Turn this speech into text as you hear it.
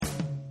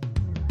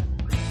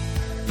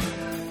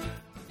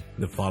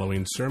The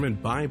following sermon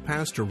by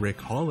Pastor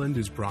Rick Holland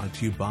is brought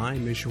to you by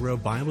Mission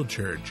Road Bible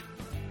Church.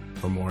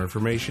 For more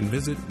information,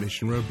 visit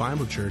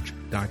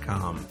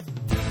missionroadbiblechurch.com.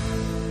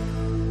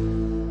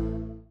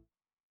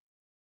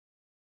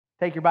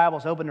 Take your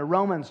Bibles, open to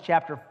Romans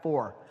chapter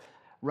 4.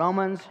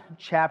 Romans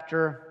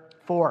chapter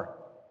 4.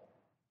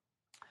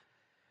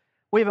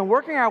 We've been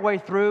working our way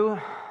through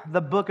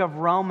the book of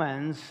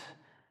Romans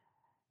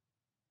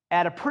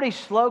at a pretty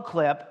slow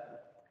clip,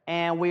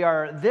 and we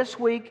are this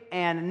week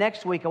and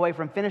next week away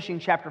from finishing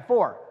chapter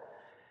 4.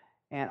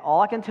 And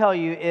all I can tell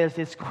you is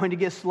it's going to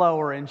get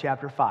slower in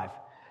chapter 5.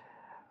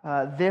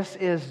 This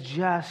is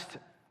just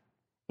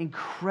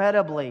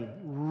incredibly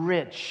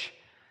rich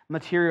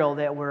material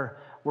that we're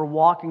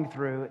walking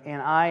through,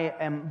 and I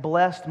am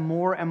blessed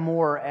more and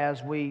more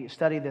as we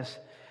study this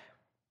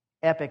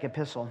epic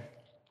epistle.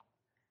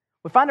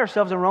 We find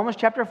ourselves in Romans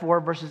chapter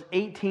 4, verses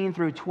 18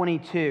 through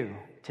 22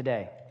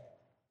 today.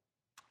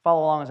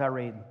 Follow along as I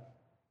read.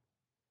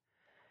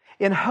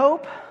 In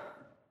hope,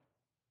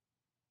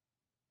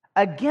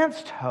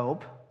 against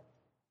hope,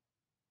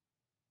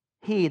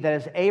 he, that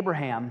is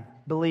Abraham,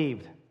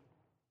 believed,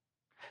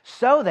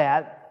 so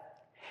that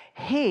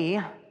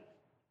he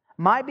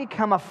might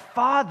become a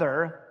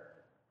father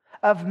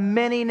of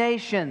many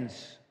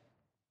nations,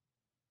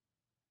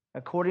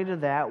 according to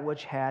that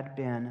which had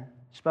been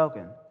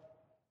spoken.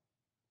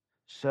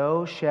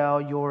 So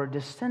shall your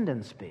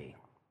descendants be.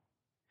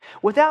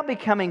 Without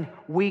becoming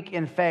weak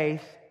in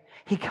faith,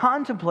 he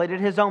contemplated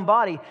his own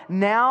body,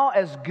 now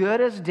as good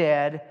as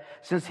dead,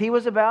 since he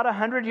was about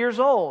 100 years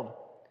old,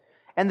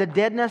 and the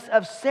deadness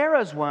of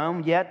Sarah's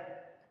womb,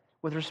 yet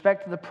with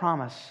respect to the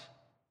promise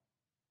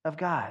of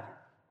God.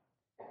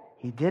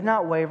 He did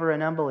not waver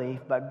in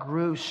unbelief, but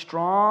grew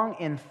strong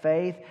in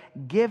faith,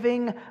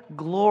 giving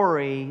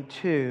glory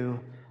to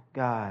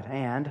God,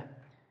 and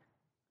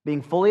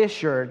being fully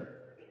assured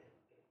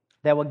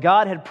that what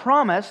God had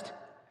promised,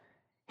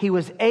 he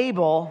was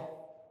able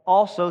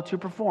also to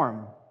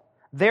perform.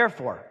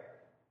 Therefore,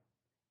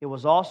 it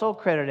was also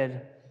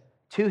credited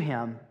to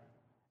him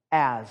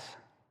as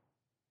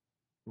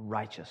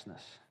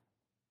righteousness.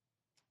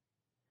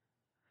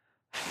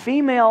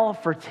 Female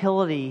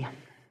fertility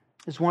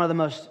is one of the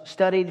most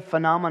studied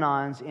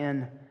phenomenons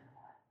in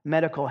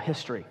medical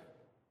history.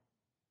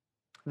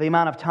 The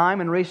amount of time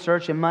and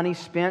research and money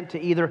spent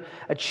to either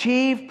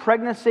achieve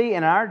pregnancy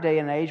in our day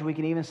and age, we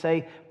can even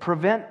say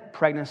prevent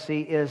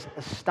pregnancy, is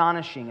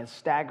astonishing, it's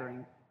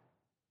staggering.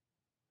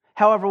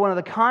 However, one of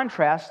the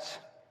constants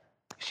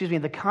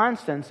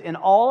in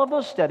all of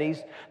those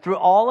studies through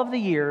all of the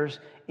years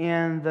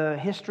in the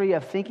history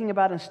of thinking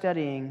about and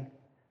studying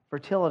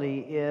fertility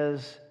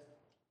is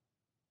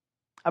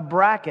a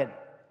bracket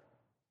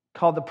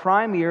called the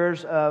prime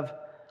years of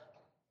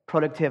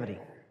productivity.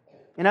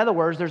 In other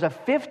words, there's a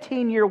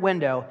 15-year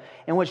window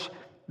in which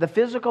the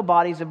physical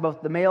bodies of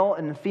both the male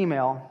and the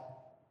female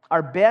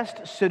are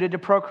best suited to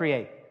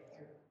procreate.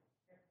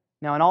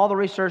 Now, in all the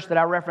research that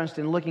I referenced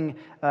in looking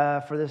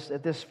for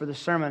this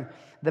sermon,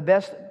 the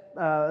best,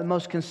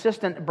 most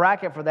consistent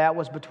bracket for that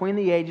was between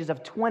the ages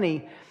of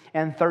 20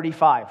 and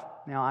 35.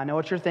 Now, I know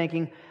what you're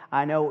thinking.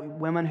 I know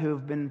women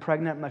who've been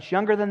pregnant much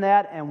younger than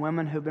that and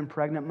women who've been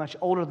pregnant much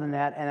older than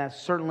that, and that's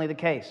certainly the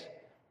case.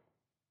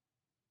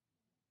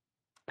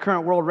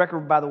 Current world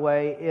record, by the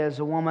way, is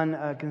a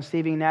woman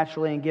conceiving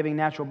naturally and giving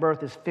natural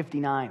birth is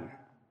 59.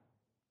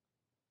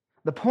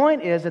 The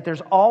point is that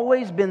there's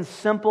always been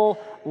simple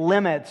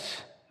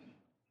limits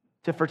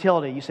to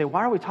fertility. You say,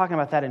 why are we talking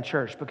about that in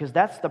church? Because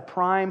that's the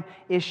prime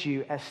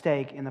issue at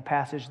stake in the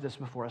passage that's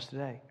before us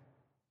today.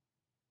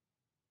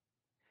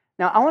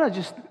 Now, I want to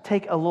just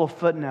take a little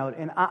footnote,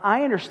 and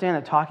I understand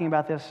that talking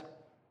about this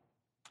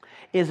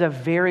is a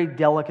very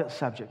delicate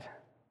subject.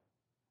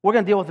 We're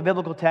going to deal with the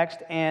biblical text,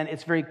 and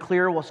it's very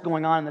clear what's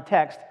going on in the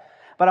text,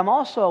 but I'm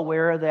also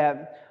aware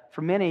that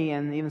for many,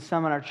 and even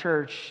some in our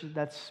church,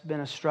 that's been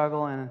a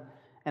struggle and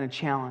a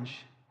challenge.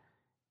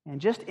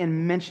 And just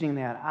in mentioning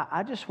that,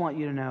 I just want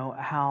you to know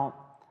how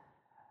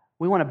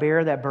we want to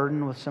bear that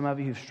burden with some of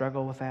you who've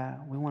struggled with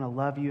that. We want to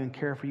love you and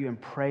care for you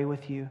and pray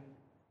with you.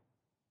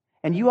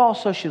 And you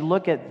also should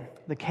look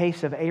at the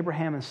case of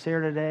Abraham and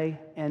Sarah today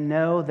and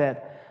know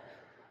that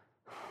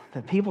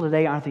people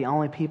today aren't the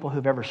only people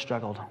who've ever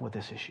struggled with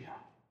this issue.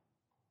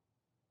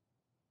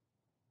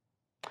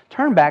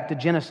 Turn back to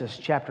Genesis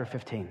chapter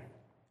 15.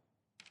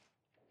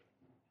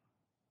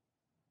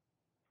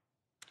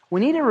 We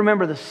need to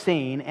remember the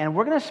scene, and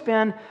we're going to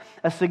spend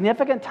a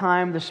significant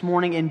time this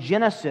morning in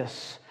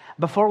Genesis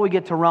before we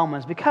get to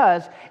Romans,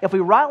 because if we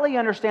rightly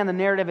understand the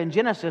narrative in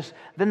Genesis,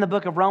 then the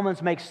book of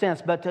Romans makes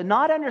sense. But to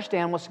not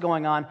understand what's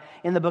going on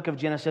in the book of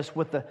Genesis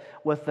with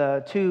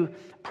the two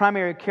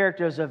primary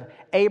characters of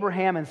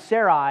Abraham and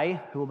Sarai,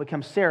 who will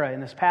become Sarah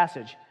in this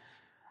passage,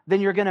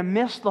 then you're going to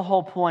miss the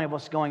whole point of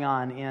what's going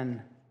on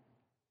in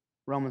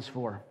Romans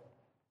 4.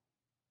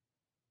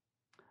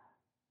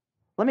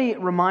 Let me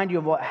remind you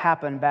of what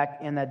happened back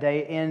in that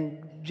day.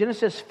 In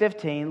Genesis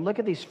 15, look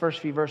at these first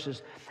few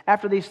verses.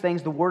 After these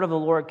things, the word of the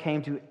Lord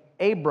came to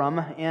Abram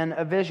in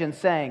a vision,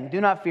 saying, "Do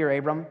not fear,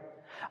 Abram.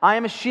 I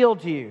am a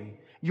shield to you.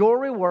 Your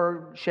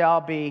reward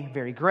shall be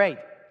very great.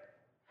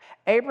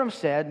 Abram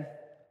said,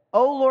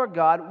 O Lord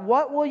God,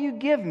 what will you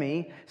give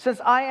me, since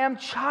I am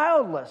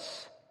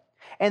childless,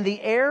 and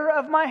the heir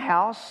of my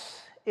house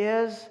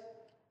is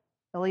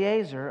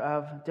Eliezer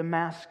of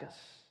Damascus?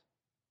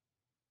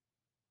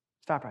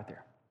 Stop right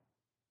there.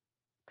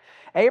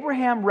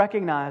 Abraham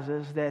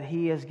recognizes that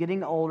he is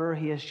getting older,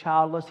 he is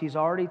childless, he's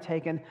already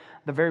taken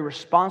the very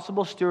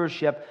responsible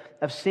stewardship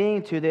of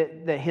seeing to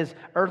that his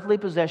earthly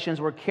possessions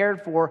were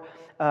cared for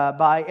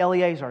by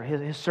Eliezer,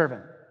 his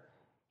servant.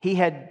 He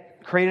had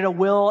created a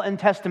will and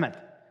testament.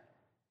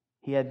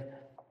 He had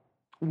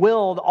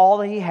willed all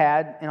that he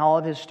had and all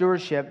of his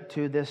stewardship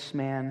to this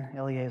man,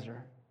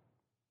 Eliezer.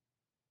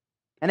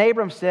 And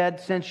Abram said,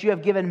 since you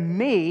have given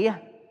me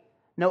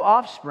no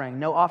offspring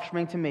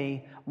to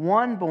me,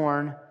 one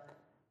born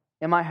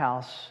in my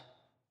house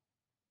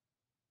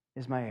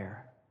is my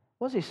heir.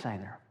 What is he saying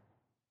there?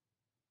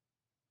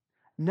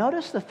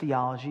 Notice the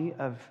theology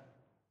of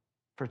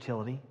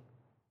fertility.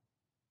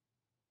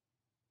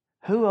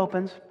 Who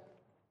opens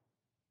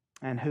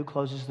and who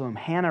closes the womb?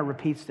 Hannah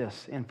repeats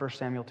this in 1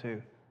 Samuel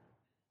 2.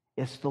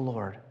 It's the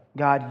Lord.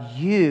 God,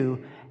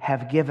 you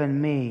have given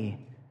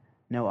me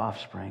no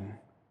offspring.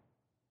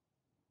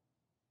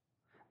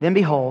 Then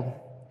behold,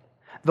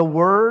 the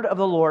word of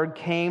the Lord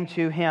came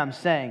to him,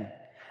 saying,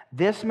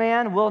 this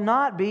man will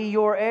not be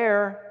your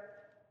heir,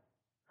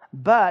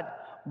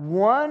 but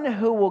one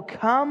who will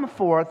come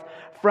forth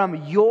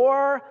from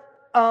your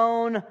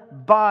own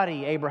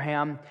body,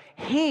 Abraham,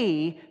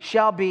 he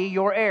shall be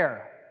your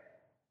heir.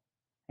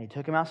 And he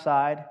took him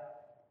outside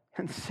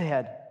and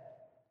said,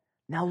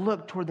 now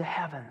look toward the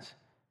heavens.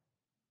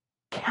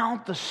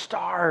 Count the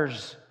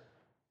stars.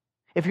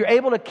 If you're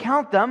able to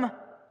count them.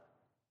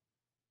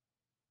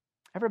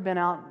 Ever been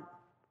out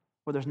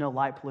where there's no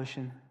light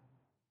pollution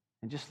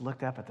and just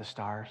looked up at the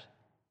stars?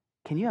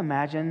 Can you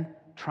imagine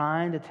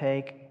trying to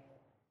take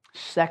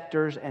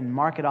sectors and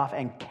mark it off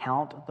and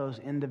count those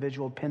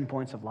individual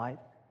pinpoints of light?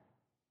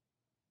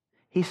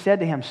 He said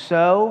to him,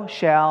 so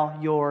shall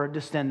your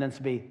descendants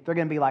be. They're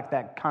going to be like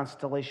that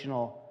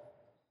constellational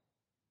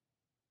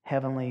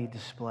heavenly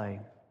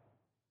display.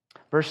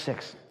 Verse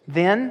 6.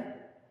 Then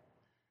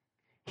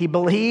he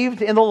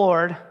believed in the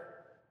Lord,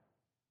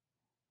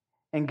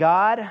 and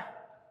God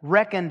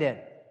reckoned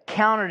it,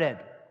 counted it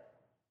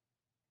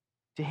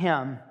to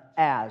him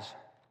as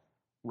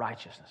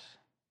righteousness.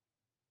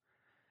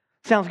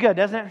 Sounds good,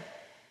 doesn't it?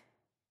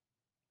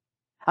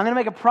 I'm going to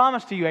make a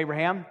promise to you,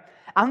 Abraham.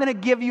 I'm going to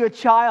give you a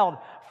child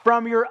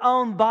from your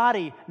own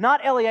body,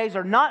 not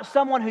Eliezer, not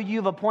someone who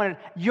you've appointed.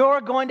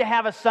 You're going to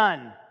have a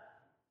son.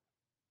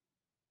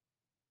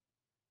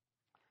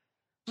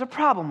 There's a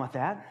problem with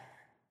that.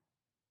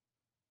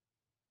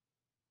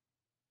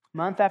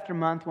 Month after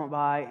month went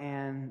by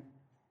and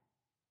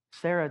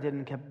Sarah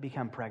didn't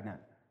become pregnant.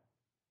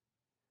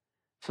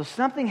 So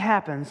something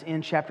happens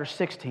in chapter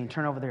 16.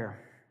 Turn over there.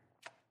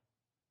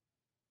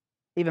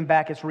 Even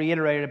back, it's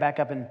reiterated back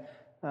up in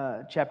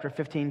chapter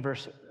 15,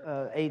 verse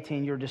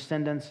 18. Your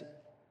descendants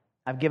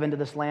I've given to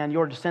this land.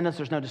 Your descendants,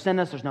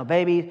 there's no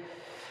baby.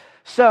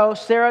 So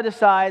Sarah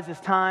decides it's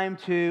time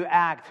to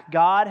act.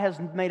 God has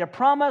made a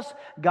promise.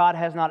 God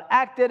has not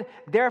acted.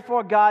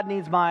 Therefore, God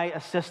needs my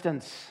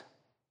assistance.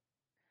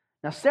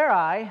 Now,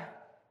 Sarai,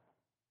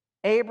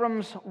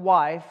 Abram's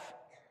wife,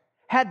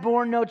 had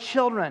borne no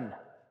children.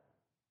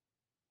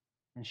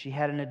 And she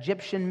had an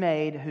Egyptian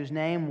maid whose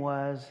name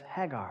was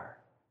Hagar.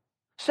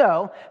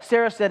 So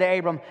Sarah said to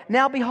Abram,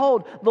 now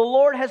behold, the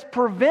Lord has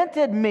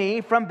prevented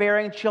me from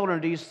bearing children.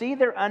 Do you see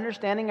their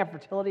understanding of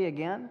fertility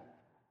again?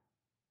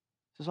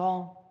 This is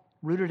all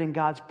rooted in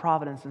God's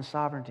providence and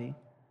sovereignty.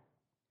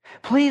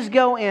 Please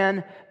go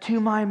in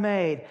to my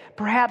maid.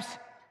 Perhaps,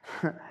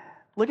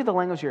 look at the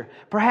language here.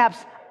 Perhaps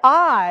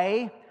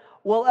I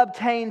will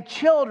obtain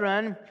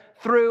children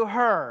through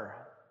her.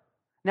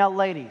 Now,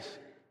 ladies,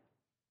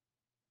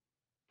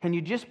 can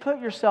you just put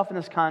yourself in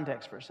this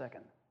context for a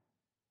second?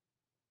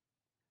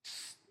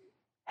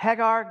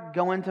 Hagar,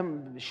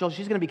 she's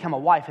going to become a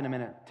wife in a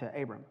minute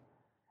to Abram.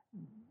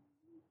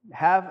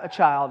 Have a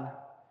child,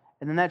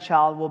 and then that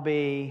child will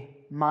be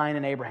mine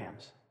and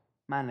Abram's.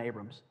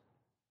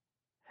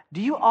 Do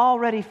you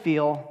already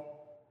feel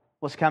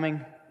what's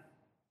coming?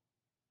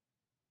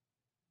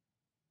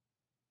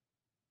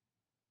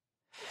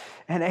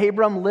 And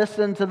Abram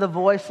listened to the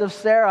voice of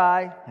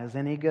Sarai, as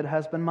any good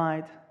husband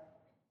might.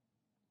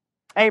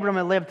 Abram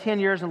had lived 10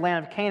 years in the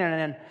land of Canaan,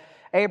 and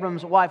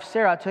Abram's wife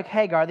Sarah took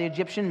Hagar, the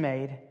Egyptian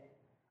maid,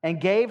 and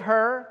gave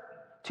her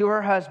to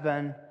her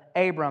husband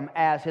Abram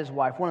as his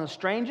wife. One of the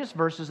strangest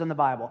verses in the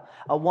Bible.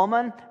 A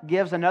woman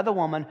gives another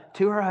woman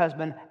to her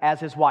husband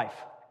as his wife.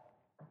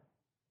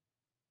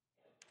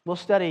 We'll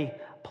study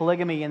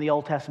polygamy in the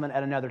Old Testament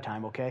at another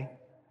time, okay?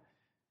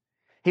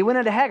 He went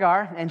into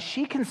Hagar and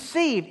she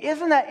conceived.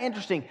 Isn't that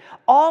interesting?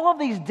 All of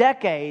these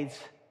decades,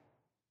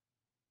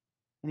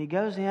 and he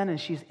goes in and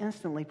she's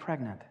instantly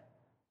pregnant.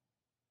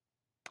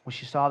 When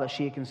she saw that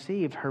she had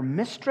conceived, her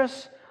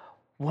mistress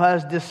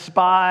was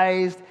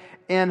despised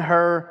in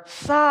her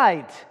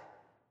sight.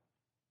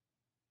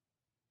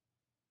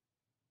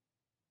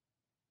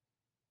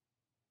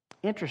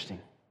 Interesting.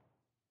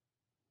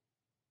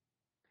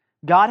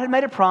 God had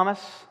made a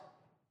promise.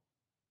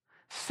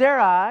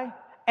 Sarai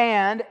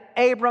and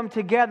Abram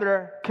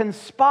together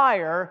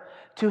conspire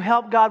to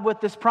help God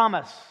with this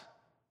promise.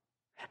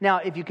 Now,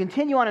 if you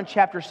continue on in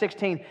chapter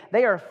 16,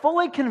 they are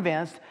fully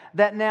convinced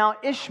that now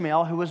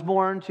Ishmael, who was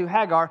born to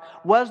Hagar,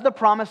 was the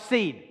promised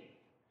seed.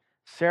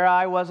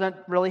 Sarai wasn't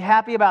really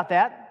happy about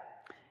that,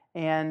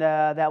 and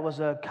that was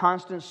a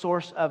constant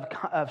source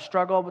of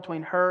struggle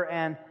between her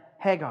and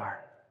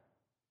Hagar.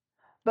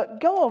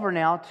 But go over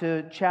now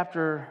to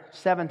chapter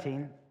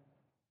 17.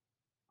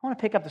 I want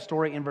to pick up the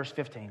story in verse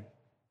 15.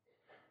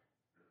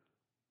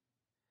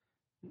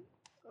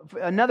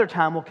 Another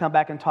time we'll come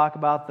back and talk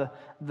about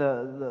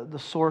the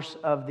source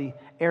of the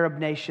Arab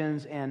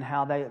nations and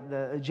how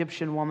the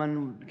Egyptian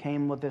woman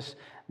came with this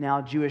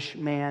now Jewish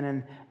man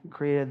and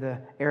created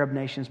the Arab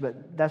nations,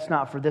 but that's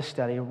not for this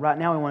study. Right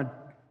now we want to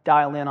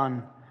dial in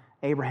on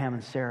Abraham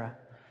and Sarah.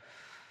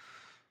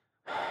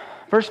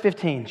 Verse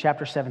 15,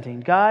 chapter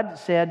 17. God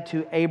said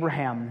to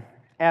Abraham,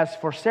 "As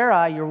for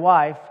Sarai, your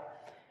wife,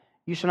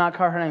 you shall not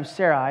call her name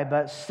Sarai,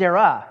 but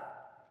Sarah.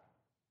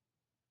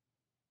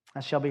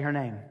 That shall be her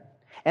name.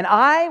 And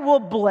I will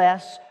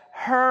bless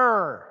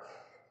her.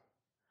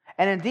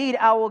 And indeed,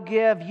 I will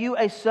give you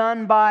a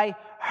son by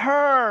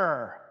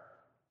her.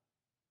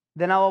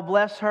 Then I will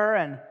bless her,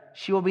 and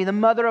she will be the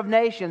mother of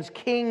nations.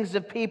 Kings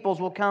of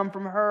peoples will come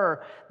from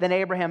her." Then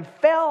Abraham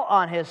fell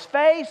on his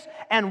face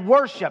and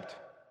worshipped.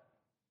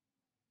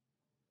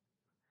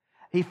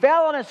 He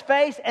fell on his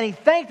face and he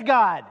thanked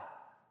God.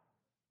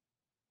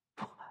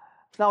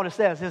 That's not what it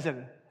says, is it?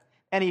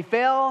 And he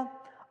fell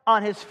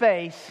on his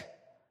face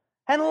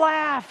and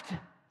laughed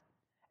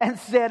and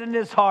said in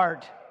his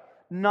heart,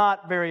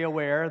 not very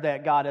aware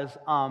that God is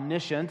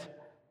omniscient,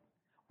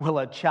 "Will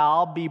a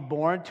child be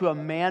born to a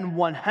man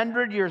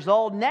 100 years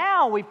old?"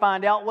 Now we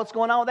find out what's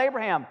going on with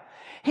Abraham.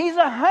 He's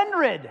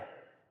 100.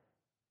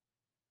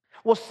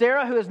 Well,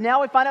 Sarah, who is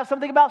now, we find out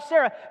something about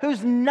Sarah,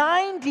 who's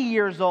 90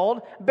 years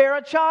old, bear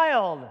a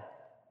child.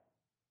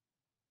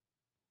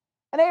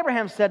 And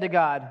Abraham said to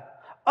God,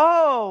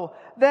 "Oh,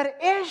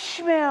 that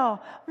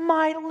Ishmael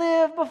might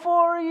live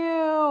before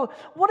you."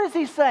 What is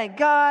he saying?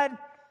 God,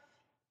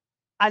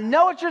 I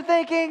know what you're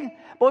thinking,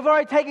 but we've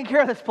already taken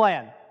care of this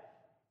plan.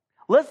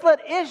 Let's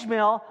let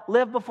Ishmael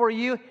live before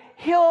you.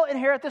 He'll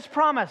inherit this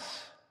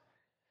promise.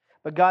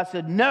 But God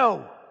said,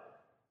 "No.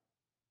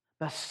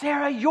 But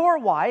Sarah, your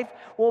wife,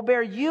 will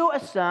bear you a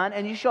son,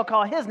 and you shall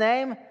call his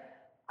name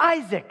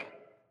Isaac.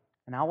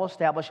 And I will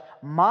establish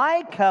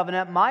my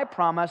covenant, my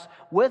promise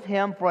with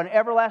him for an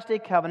everlasting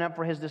covenant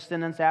for his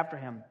descendants after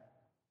him.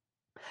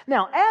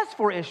 Now, as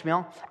for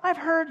Ishmael, I've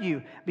heard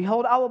you.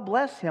 Behold, I will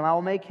bless him. I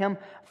will make him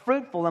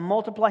fruitful and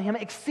multiply him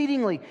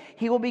exceedingly.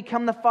 He will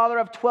become the father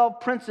of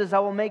 12 princes. I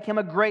will make him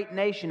a great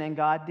nation." And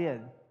God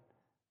did.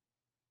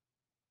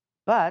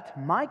 "But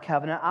my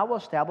covenant I will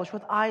establish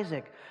with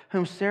Isaac,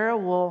 whom Sarah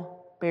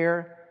will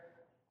bear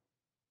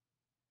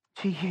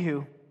to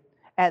you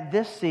at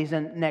this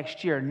season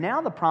next year."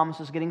 Now the promise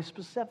is getting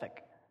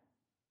specific.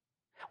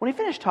 When he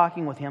finished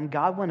talking with him,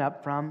 God went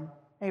up from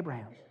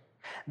Abraham.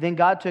 Then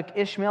God took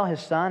Ishmael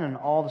his son and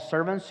all the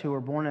servants who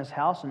were born in his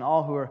house and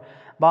all who were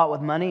bought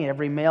with money,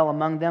 every male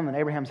among them in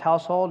Abraham's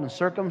household, and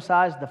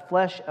circumcised the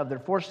flesh of their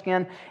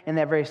foreskin in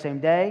that very same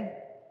day,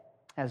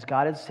 as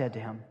God had said to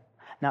him.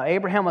 Now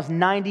Abraham was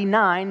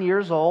 99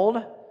 years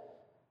old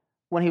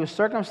when he was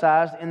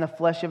circumcised in the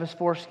flesh of his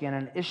foreskin,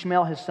 and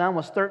Ishmael his son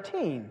was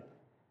 13,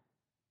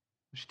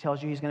 which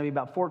tells you he's going to be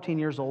about 14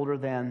 years older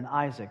than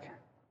Isaac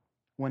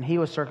when he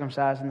was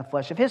circumcised in the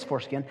flesh of his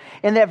foreskin.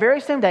 In that very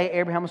same day,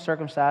 Abraham was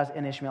circumcised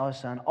and Ishmael his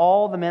son.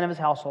 All the men of his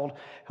household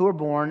who were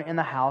born in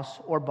the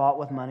house or bought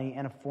with money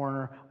and a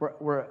foreigner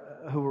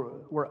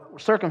who were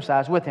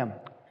circumcised with him.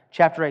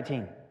 Chapter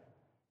 18.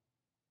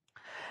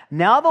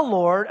 Now the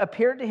Lord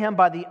appeared to him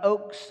by the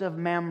oaks of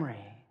Mamre.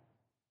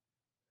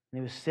 And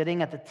he was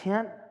sitting at the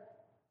tent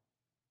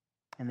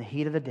in the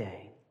heat of the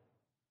day.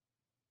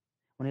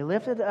 When he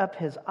lifted up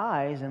his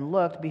eyes and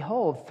looked,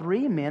 behold,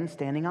 3 men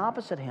standing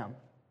opposite him.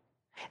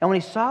 And when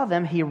he saw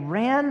them, he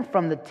ran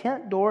from the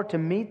tent door to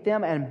meet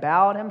them and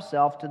bowed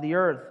himself to the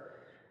earth.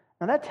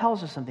 Now that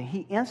tells us something. He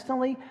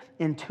instantly,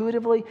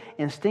 intuitively,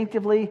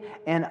 instinctively,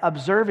 and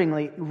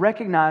observingly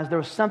recognized there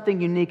was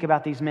something unique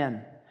about these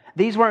men.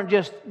 These weren't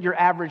just your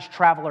average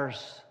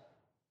travelers.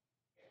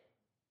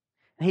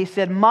 And he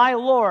said, "My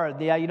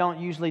Lord." Yeah, you don't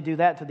usually do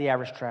that to the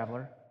average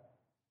traveler.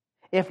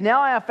 "If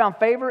now I have found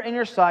favor in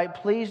your sight,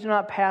 please do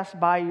not pass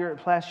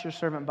your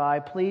servant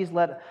by. Please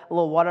let a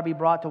little water be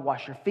brought to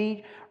wash your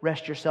feet.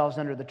 Rest yourselves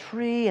under the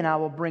tree, and I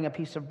will bring a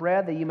piece of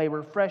bread that you may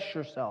refresh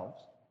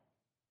yourselves.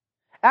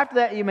 After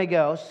that you may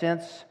go,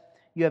 since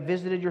you have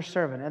visited your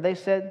servant." And they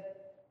said,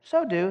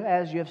 "So do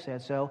as you have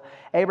said." So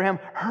Abraham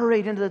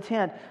hurried into the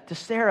tent to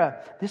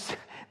Sarah.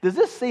 Does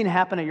this scene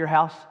happen at your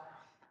house?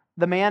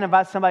 The man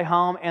invites somebody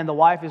home and the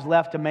wife is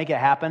left to make it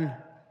happen?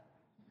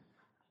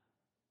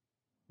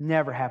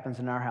 Never happens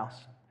in our house.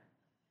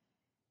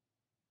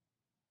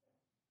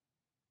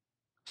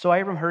 So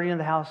Abram hurried into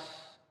the house,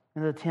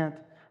 into the tent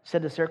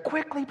said to Sarah,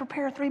 quickly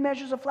prepare 3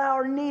 measures of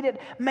flour, knead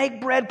it,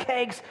 make bread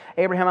cakes.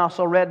 Abraham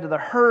also led to the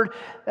herd,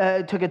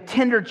 took a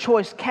tender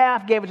choice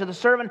calf, gave it to the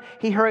servant.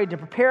 He hurried to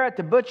prepare it,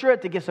 to butcher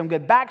it, to get some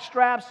good back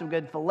straps, some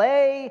good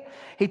fillet.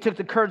 He took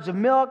the curds of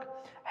milk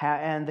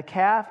and the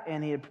calf,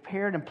 and he had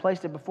prepared and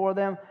placed it before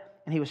them,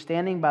 and he was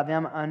standing by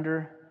them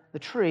under the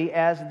tree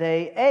as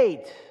they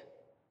ate.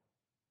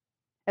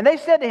 And they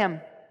said to him,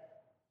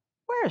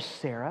 where is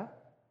Sarah,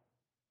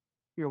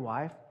 your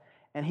wife?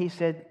 And he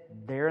said,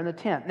 there in the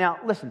tent. Now,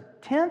 listen,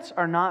 tents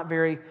are not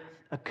very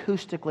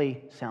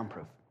acoustically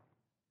soundproof.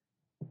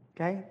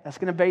 Okay? That's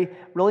going to be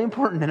really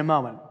important in a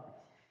moment.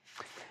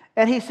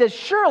 And he says,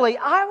 surely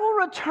I will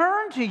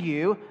return to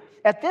you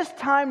at this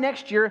time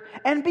next year,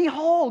 and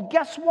behold,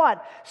 guess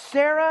what?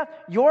 Sarah,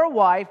 your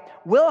wife,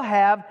 will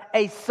have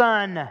a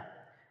son.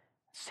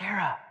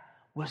 Sarah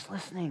was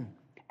listening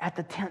at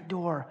the tent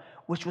door,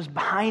 which was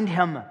behind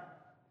him.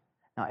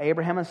 Now,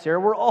 Abraham and Sarah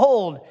were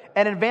old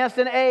and advanced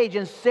in age,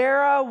 and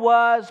Sarah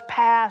was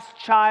past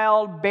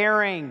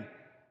childbearing.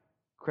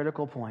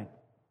 Critical point.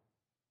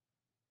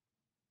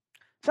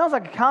 Sounds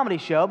like a comedy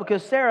show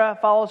because Sarah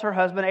follows her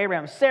husband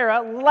Abraham.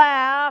 Sarah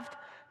laughed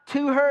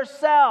to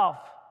herself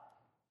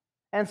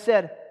and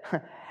said,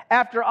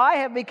 after I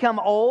have become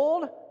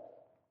old,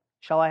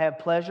 shall I have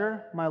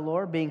pleasure, my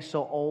Lord, being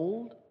so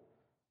old?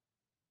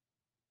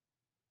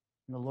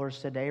 And the Lord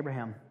said to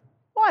Abraham,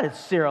 why did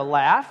Sarah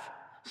laugh,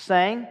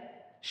 saying,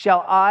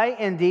 shall I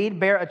indeed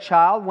bear a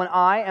child when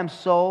I am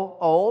so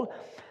old?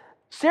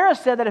 Sarah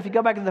said that if you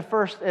go back to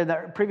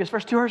the previous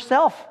verse, to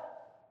herself.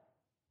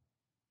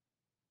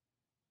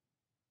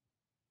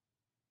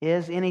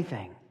 Is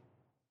anything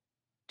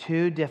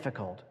too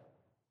difficult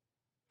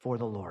for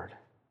the Lord?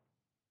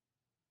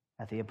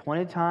 At the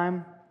appointed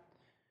time,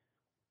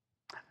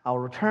 I will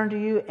return to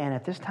you, and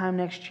at this time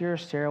next year,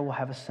 Sarah will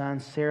have a son.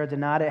 Sarah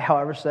denied it,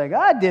 however, saying,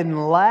 I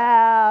didn't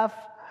laugh,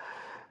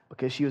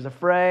 because she was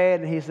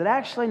afraid. And he said,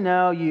 actually,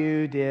 no,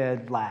 you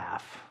did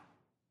laugh.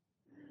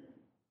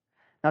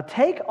 Now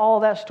take all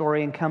that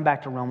story and come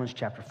back to Romans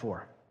chapter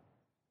 4.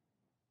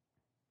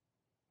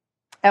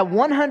 At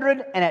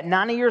 100 and at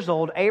 90 years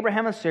old,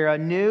 Abraham and Sarah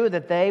knew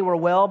that they were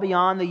well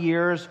beyond the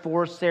years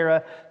for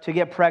Sarah to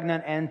get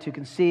pregnant and to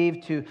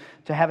conceive, to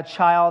have a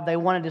child. They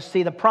wanted to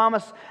see the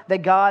promise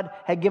that God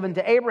had given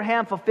to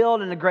Abraham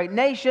fulfilled in a great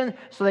nation,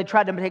 so they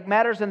tried to take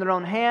matters in their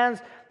own hands.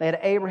 They had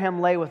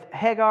Abraham lay with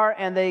Hagar,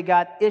 and they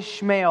got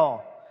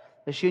Ishmael.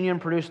 This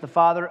union produced the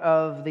father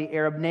of the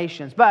Arab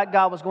nations. But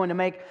God was going to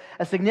make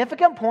a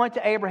significant point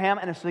to Abraham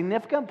and a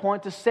significant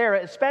point to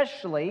Sarah,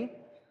 especially,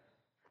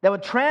 that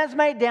would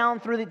transmit down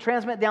through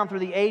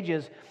the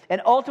ages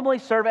and ultimately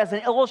serve as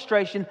an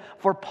illustration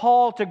for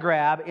Paul to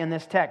grab in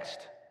this text.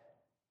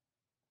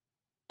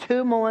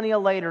 2 millennia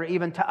later,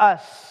 even to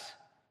us.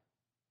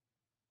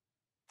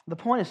 The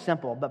point is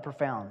simple but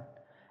profound.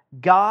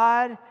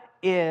 God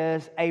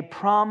is a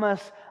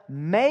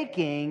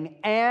promise-making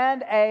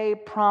and a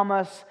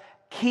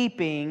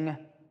promise-keeping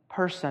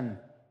person.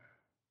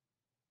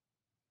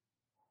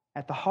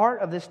 At the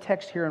heart of this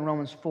text here in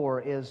Romans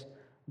 4 is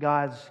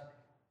God's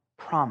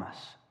promise.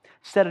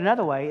 Said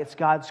another way, it's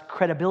God's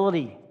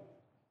credibility,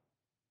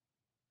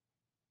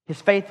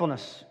 His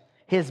faithfulness,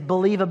 His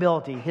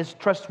believability, His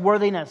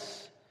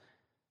trustworthiness.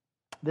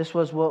 This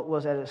was what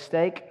was at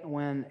stake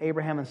when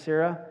Abraham and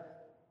Sarah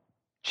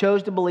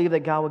chose to believe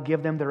that God would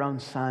give them their own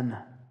son.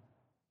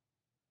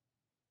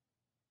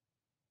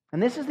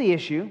 And this is the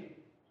issue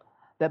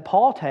that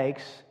Paul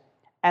takes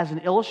as an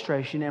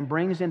illustration and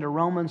brings into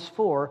Romans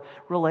 4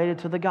 related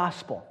to the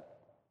gospel.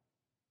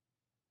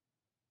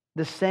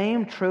 The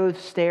same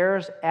truth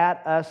stares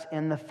at us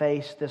in the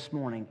face this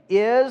morning.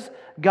 Is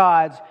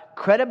God's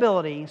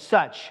credibility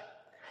such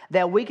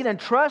that we can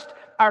entrust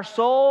our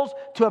souls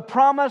to a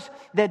promise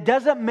that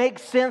doesn't make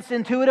sense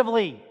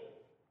intuitively,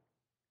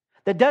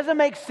 that doesn't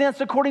make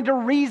sense according to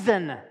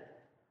reason,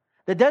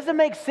 that doesn't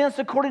make sense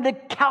according to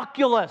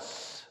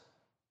calculus?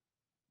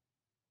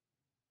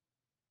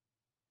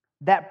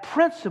 That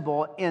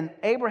principle in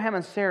Abraham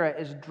and Sarah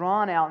is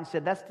drawn out and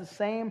said that's the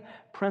same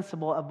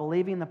principle of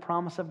believing the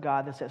promise of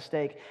God that's at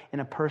stake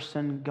in a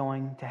person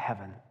going to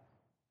heaven.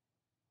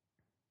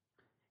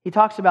 He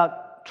talks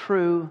about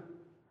true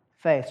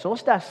faith. So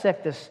let's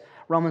dissect this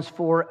Romans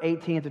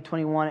 4:18 to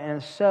 21.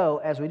 And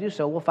so, as we do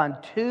so, we'll find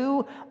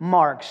 2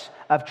 marks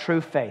of true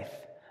faith.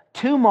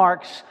 2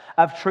 marks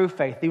of true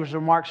faith. These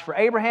were marks for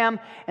Abraham,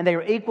 and they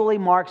are equally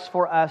marks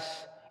for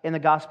us in the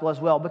gospel as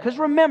well. Because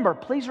remember,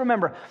 please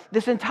remember,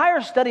 this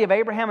entire study of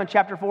Abraham in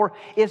chapter 4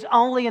 is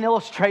only an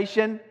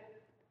illustration.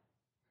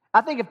 I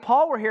think if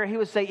Paul were here, he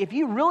would say, if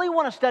you really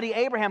want to study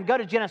Abraham, go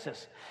to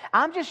Genesis.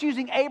 I'm just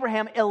using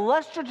Abraham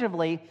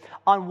illustratively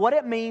on what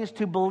it means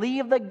to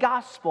believe the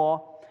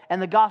gospel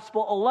and the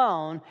gospel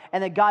alone,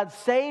 and that God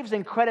saves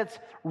and credits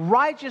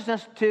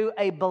righteousness to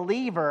a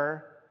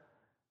believer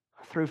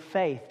through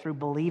faith, through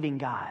believing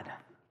God.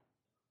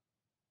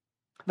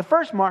 The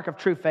first mark of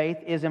true faith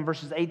is in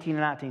verses 18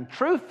 and 19.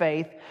 True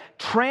faith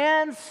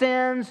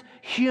transcends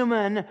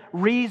human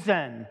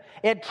reason.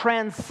 It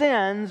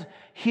transcends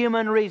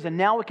human reason.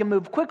 Now we can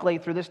move quickly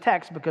through this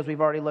text because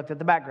we've already looked at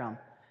the background.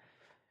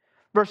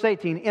 Verse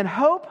 18, in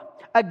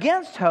hope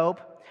against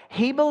hope,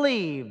 he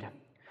believed,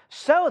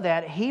 so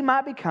that he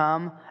might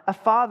become a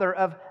father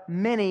of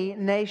many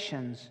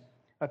nations,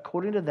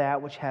 according to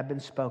that which had been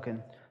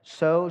spoken.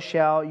 So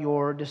shall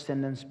your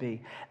descendants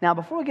be. Now,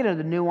 before we get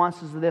into the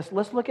nuances of this,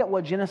 let's look at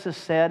what Genesis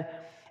said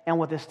and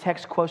what this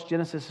text quotes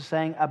Genesis is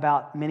saying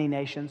about many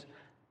nations.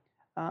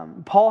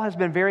 Paul has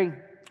been very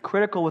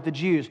critical with the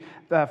Jews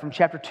from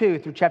chapter 2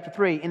 through chapter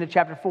 3 into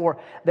chapter 4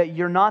 that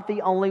you're not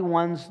the only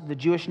ones, the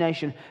Jewish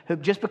nation, who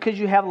just because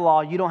you have the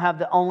law, you don't have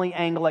the only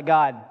angle at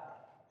God.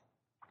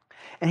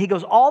 And he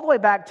goes all the way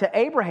back to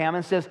Abraham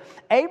and says,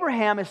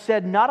 Abraham is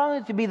said not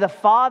only to be the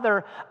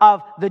father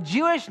of the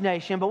Jewish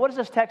nation, but what does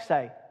this text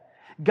say?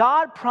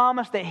 God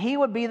promised that he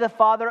would be the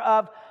father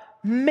of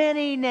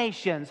many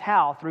nations.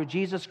 How? Through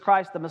Jesus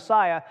Christ, the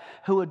Messiah,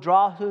 who would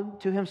draw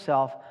to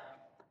himself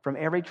from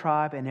every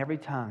tribe and every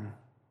tongue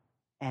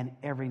and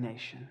every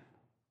nation.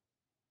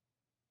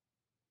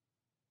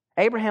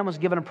 Abraham was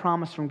given a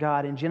promise from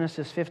God in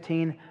Genesis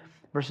 15,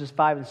 verses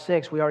 5 and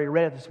 6. We already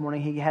read it this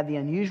morning. He had the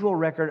unusual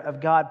record of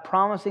God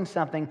promising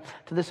something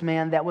to this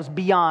man that was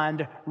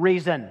beyond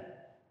reason.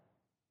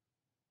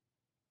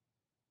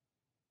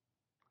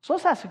 So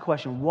let's ask a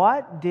question.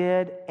 What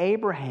did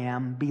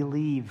Abraham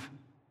believe?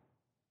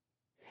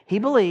 He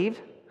believed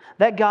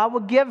that God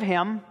would give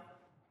him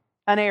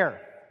an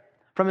heir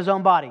from his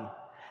own body.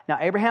 Now,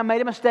 Abraham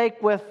made a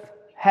mistake with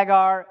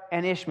Hagar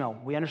and Ishmael.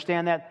 We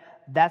understand that.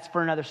 That's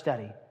for another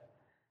study.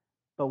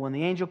 But when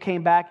the angel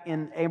came back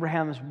in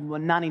Abraham's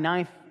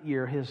 99th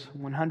year, his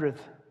 100th,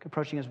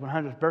 approaching his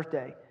 100th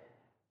birthday,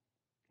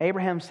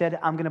 Abraham said,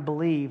 I'm going to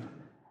believe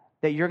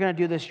that you're going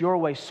to do this your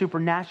way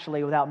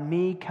supernaturally without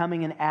me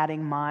coming and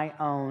adding my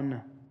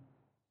own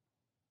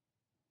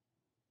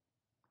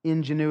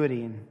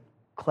ingenuity and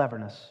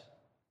cleverness.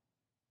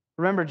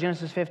 Remember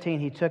Genesis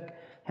 15, he took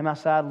him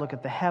outside, look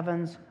at the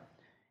heavens.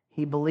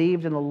 He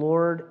believed in the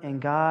Lord,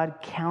 and God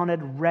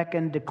counted,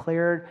 reckoned,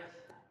 declared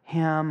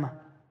him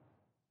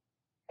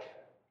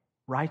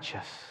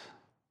righteous.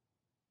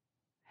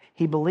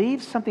 He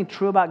believed something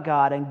true about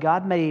God, and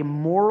God made a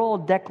moral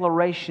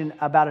declaration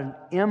about an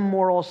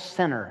immoral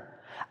sinner.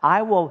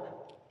 I will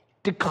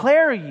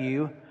declare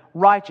you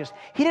righteous.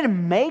 He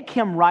didn't make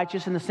him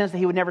righteous in the sense that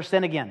he would never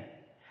sin again.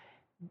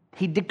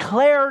 He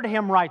declared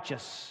him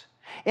righteous.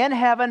 In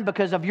heaven,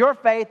 because of your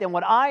faith and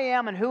what I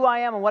am and who I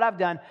am and what I've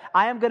done,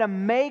 I am going to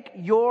make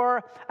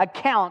your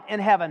account in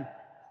heaven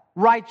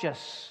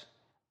righteous,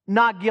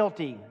 not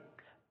guilty,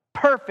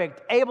 perfect,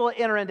 able to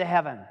enter into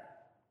heaven.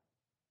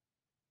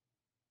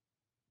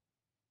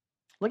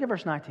 Look at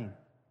verse 19.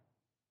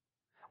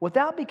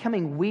 Without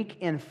becoming weak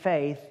in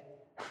faith,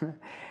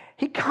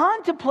 he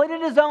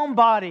contemplated his own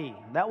body.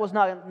 That was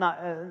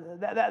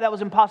that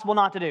was impossible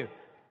not to do.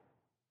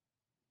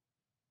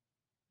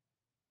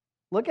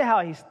 Look at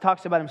how he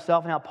talks about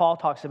himself and how Paul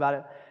talks about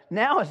it.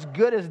 Now as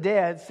good as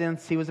dead,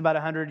 since he was about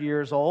 100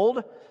 years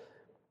old.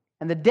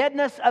 And the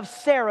deadness of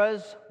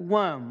Sarah's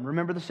womb.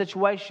 Remember the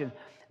situation.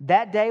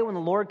 That day when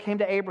the Lord came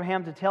to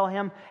Abraham to tell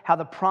him how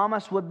the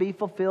promise would be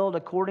fulfilled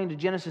according to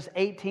Genesis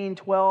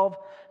 18:12,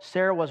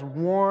 Sarah was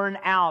worn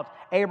out.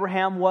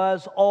 Abraham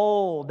was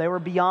old. They were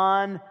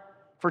beyond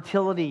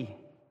fertility.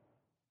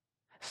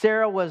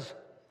 Sarah was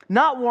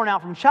not worn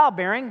out from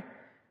childbearing.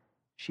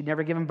 She'd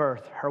never given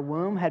birth. Her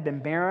womb had been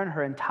barren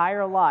her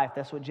entire life.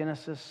 That's what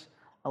Genesis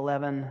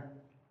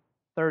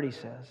 11:30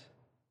 says.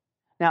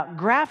 Now,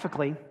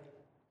 graphically,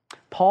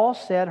 Paul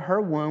said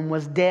her womb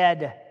was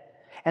dead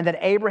and that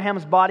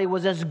Abraham's body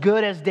was as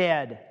good as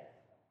dead.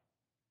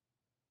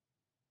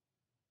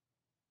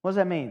 What does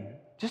that mean?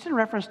 Just in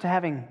reference to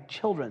having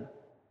children.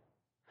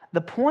 The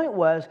point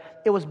was,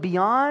 it was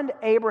beyond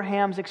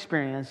Abraham's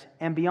experience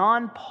and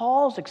beyond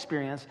Paul's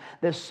experience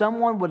that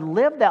someone would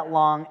live that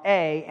long,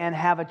 A, and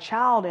have a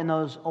child in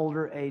those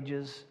older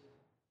ages,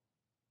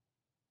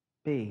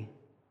 B.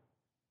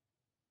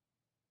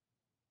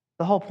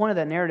 The whole point of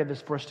that narrative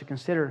is for us to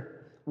consider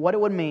what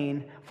it would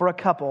mean for a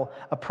couple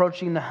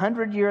approaching the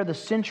 100-year, the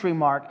century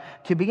mark,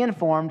 to be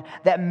informed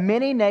that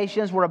many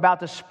nations were about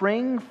to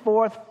spring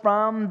forth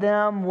from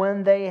them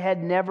when they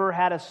had never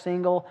had a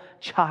single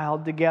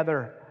child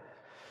together.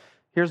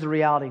 Here's the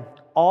reality.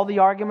 All the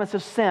arguments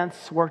of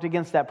sense worked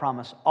against that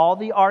promise. All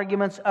the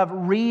arguments of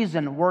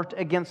reason worked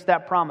against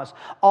that promise.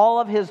 All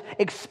of his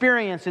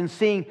experience in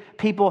seeing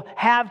people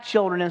have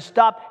children and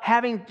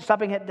stopping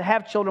to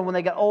have children when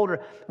they got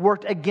older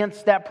worked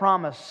against that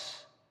promise.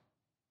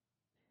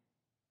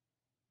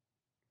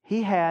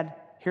 He had,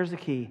 here's the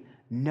key,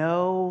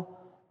 no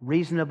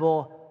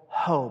reasonable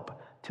hope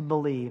to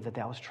believe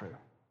that was true.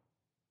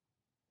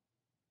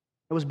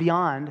 It was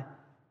beyond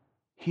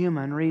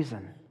human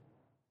reason.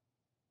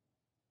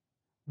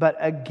 But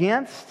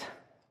against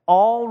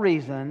all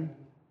reason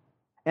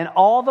and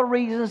all the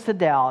reasons to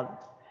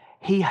doubt,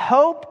 he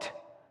hoped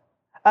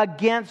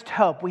against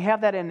hope. We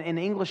have that in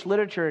English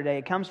literature today.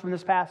 It comes from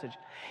this passage.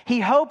 He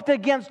hoped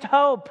against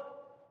hope.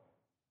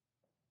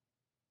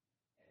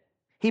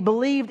 He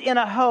believed in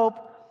a hope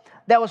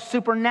that was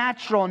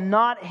supernatural,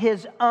 not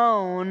his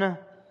own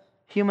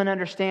human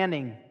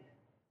understanding.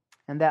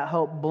 And that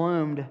hope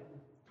bloomed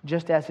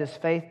just as his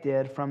faith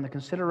did from the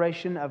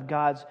consideration of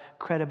God's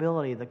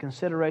credibility, the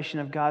consideration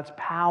of God's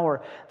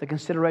power, the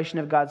consideration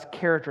of God's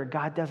character.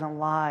 God doesn't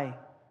lie.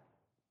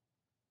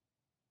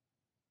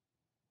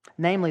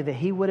 Namely, that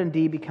he would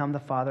indeed become the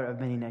father of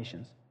many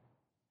nations.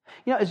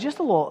 You know, it's just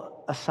a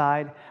little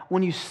aside.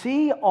 When you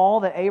see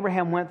all that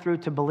Abraham went through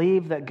to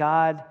believe that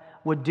God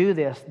would do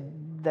this,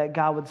 that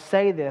God would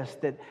say this,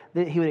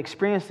 that he would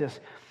experience this,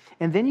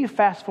 and then you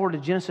fast forward to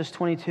Genesis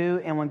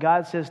 22, and when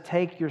God says,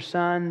 take your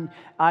son,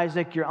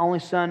 Isaac, your only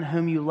son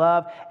whom you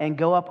love, and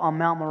go up on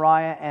Mount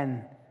Moriah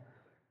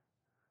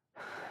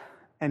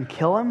and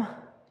kill him?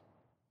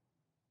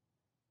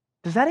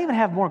 Does that even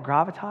have more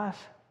gravitas?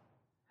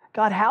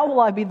 God, how will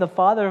I be the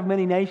father of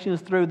many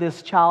nations through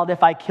this child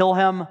if I kill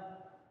him?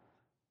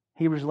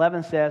 Hebrews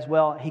 11 says,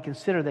 well, he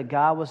considered that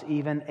God was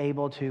even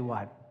able to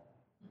what?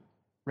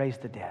 Raise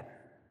the dead.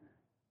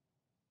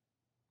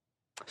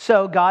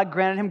 So God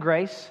granted him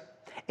grace,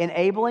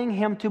 enabling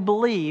him to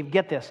believe,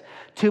 get this,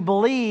 to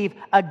believe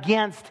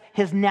against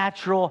his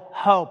natural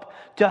hope.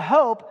 To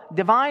hope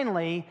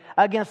divinely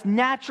against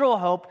natural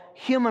hope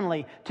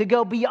humanly. To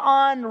go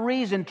beyond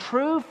reason.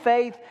 True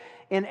faith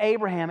in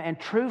Abraham and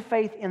true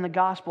faith in the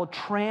gospel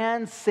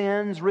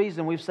transcends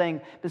reason. We've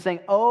been saying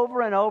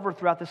over and over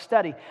throughout the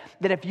study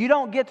that if you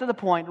don't get to the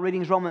point,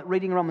 reading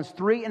Romans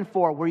 3 and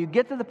 4, where you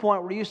get to the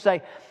point where you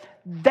say,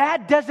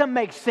 that doesn't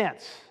make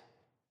sense.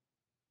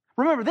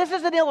 Remember, this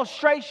is an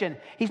illustration.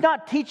 He's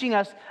not teaching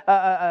us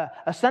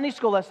a Sunday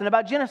school lesson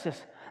about Genesis.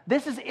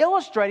 This is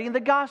illustrating the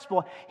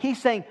gospel.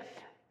 He's saying,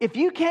 if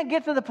you can't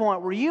get to the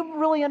point where you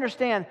really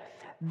understand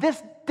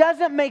this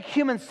doesn't make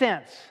human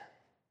sense,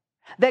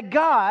 that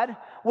God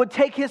would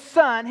take his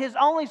son, his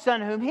only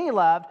son whom he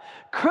loved,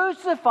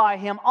 crucify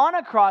him on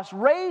a cross,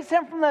 raise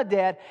him from the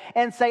dead,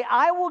 and say,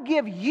 I will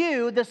give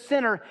you, the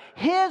sinner,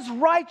 his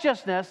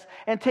righteousness,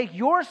 and take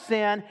your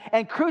sin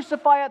and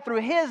crucify it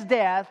through his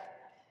death.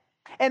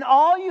 And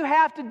all you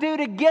have to do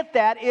to get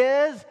that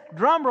is,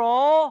 drum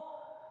roll,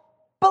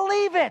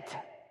 believe it.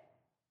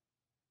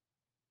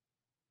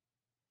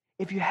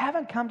 If you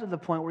haven't come to the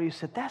point where you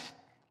said,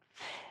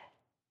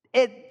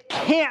 it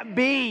can't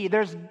be,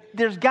 there's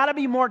got to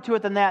be more to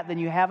it than that, then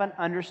you haven't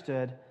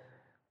understood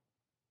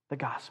the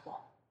gospel.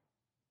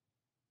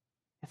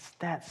 It's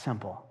that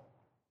simple.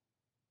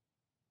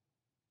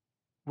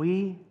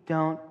 We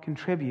don't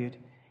contribute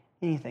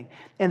anything.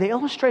 And the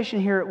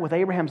illustration here with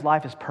Abraham's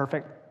life is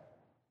perfect.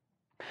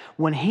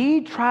 When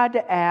he tried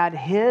to add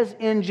his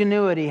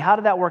ingenuity, how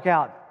did that work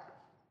out?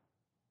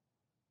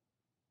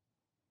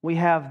 We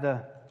have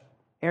the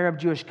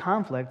Arab-Jewish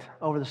conflict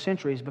over the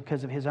centuries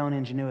because of his own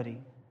ingenuity.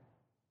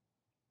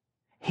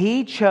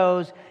 He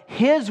chose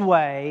his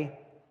way.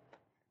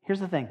 Here's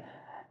the thing.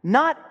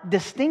 Not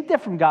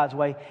distinctive from God's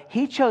way.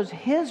 He chose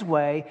his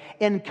way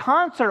in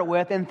concert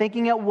with and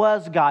thinking it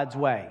was God's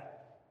way.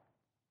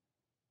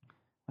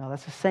 Well,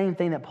 that's the same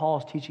thing that Paul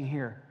is teaching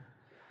here.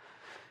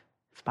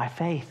 It's by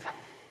faith.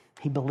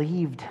 He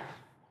believed.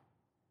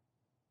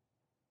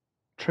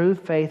 True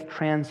faith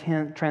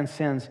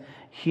transcends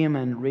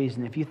human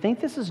reason. If you think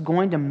this is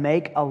going to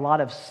make a lot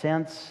of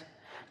sense,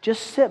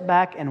 just sit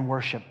back and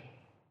worship.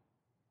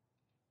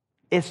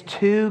 It's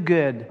too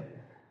good.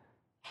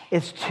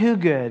 It's too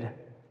good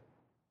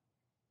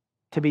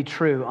to be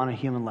true on a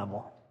human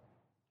level.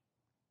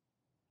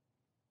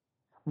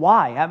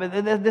 Why? I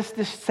mean,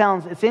 this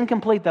sounds, it's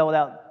incomplete though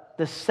without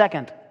the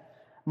second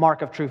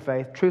mark of true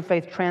faith. True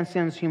faith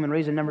transcends human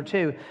reason. Number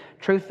two,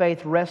 true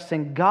faith rests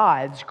in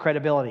God's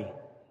credibility.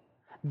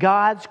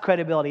 God's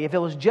credibility. If it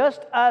was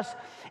just us,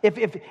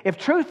 if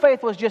true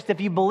faith was just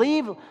if you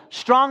believe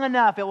strong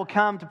enough it will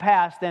come to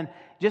pass, then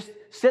just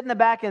sit in the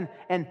back and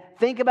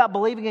think about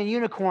believing in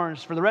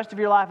unicorns for the rest of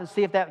your life and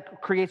see if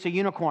that creates a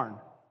unicorn.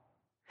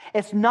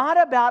 It's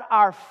not about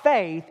our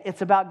faith,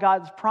 it's about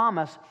God's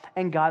promise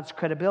and God's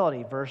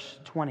credibility. Verse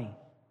 20.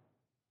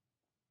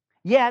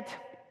 Yet,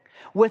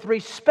 with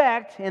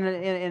respect,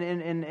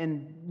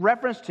 in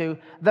reference to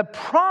the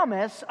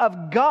promise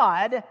of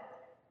God,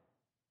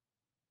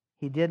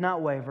 he did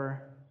not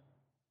waver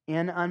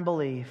in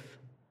unbelief,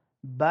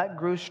 but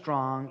grew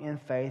strong in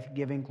faith,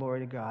 giving glory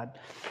to God.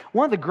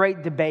 One of the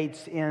great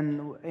debates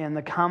in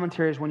the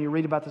commentaries when you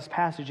read about this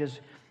passage is,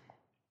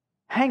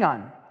 hang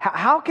on,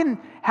 how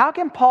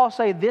can Paul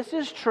say this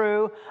is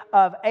true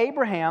of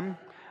Abraham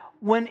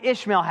when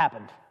Ishmael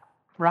happened,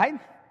 right?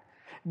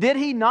 Did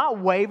he not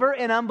waver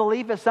in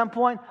unbelief at some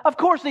point? Of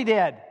course he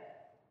did.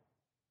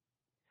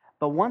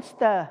 But once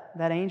that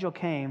angel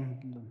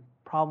came,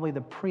 probably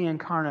the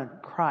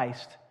pre-incarnate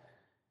Christ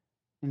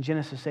in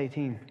Genesis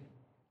 18,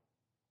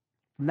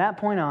 from that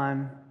point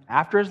on,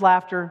 after his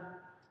laughter,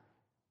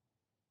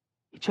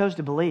 he chose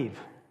to believe.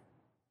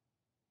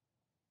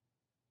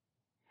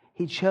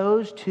 He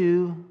chose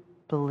to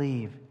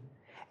believe.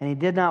 and he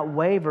did not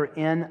waver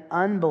in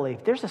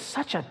unbelief. There's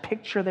such a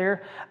picture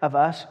there of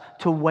us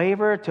to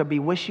waver, to be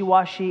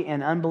wishy-washy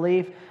in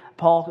unbelief.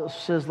 Paul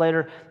says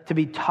later, to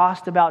be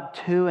tossed about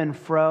to and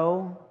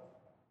fro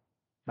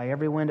by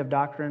every wind of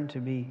doctrine, to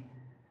be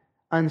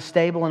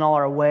unstable in all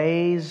our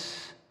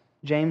ways,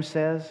 James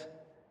says.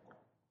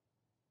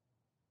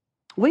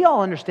 We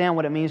all understand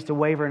what it means to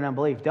waver in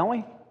unbelief, don't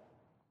we?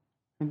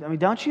 I mean,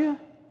 don't you? You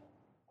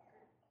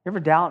ever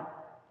doubt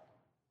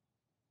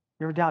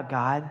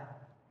God?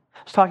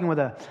 I was talking with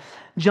a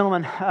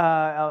gentleman,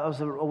 I was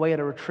away at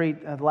a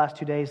retreat the last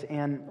 2 days,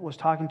 and was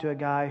talking to a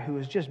guy who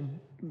was just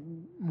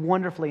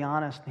wonderfully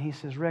honest. And he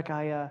says, Rick,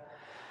 I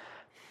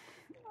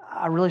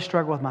really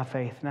struggle with my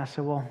faith. And I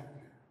said, well,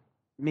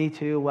 me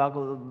too.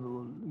 Well,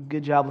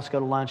 good job. Let's go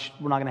to lunch.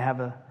 We're not going to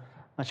have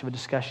much of a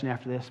discussion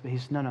after this. But he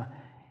says, no.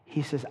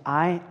 He says,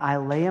 I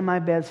lay in my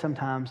bed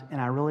sometimes and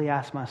I really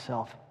ask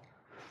myself,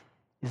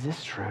 is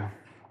this true?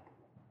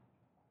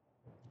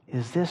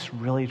 Is this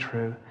really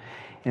true?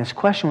 And his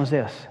question was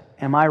this: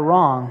 am I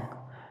wrong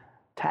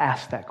to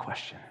ask that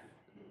question?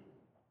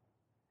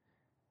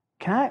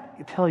 Can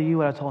I tell you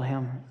what I told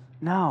him?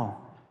 No.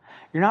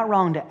 You're not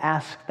wrong to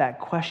ask that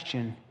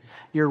question.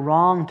 You're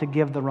wrong to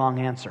give the wrong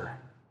answer.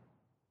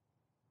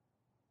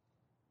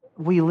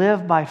 We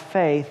live by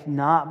faith,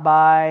 not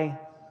by...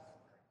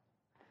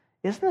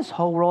 Isn't this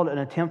whole world an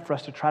attempt for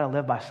us to try to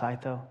live by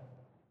sight, though?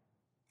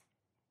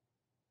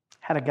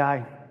 Had a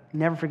guy,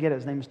 never forget it,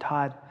 his name is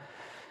Todd.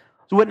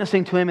 I was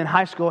witnessing to him in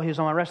high school. He was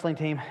on my wrestling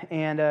team,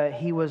 and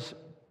he was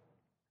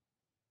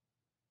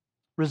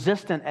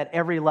resistant at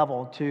every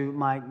level to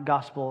my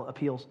gospel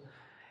appeals.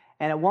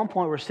 And at one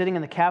point, we were sitting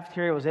in the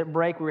cafeteria. It was at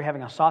break. We were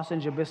having a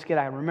sausage and biscuit.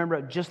 I remember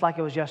it just like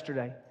it was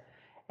yesterday.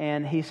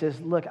 And he says,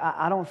 look,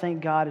 I don't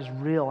think God is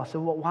real. I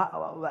said, well,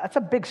 why? That's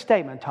a big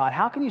statement, Todd.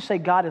 How can you say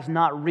God is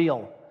not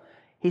real?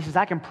 He says,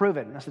 I can prove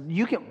it. And I said,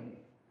 you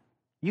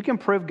can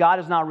prove God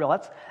is not real.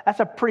 That's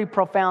a pretty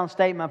profound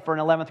statement for an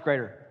 11th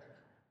grader.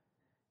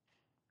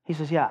 He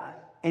says, yeah.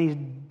 And he's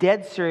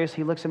dead serious.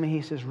 He looks at me.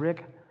 He says,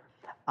 Rick,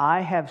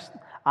 I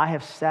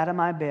have sat in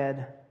my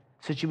bed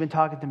since you've been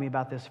talking to me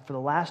about this for the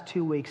last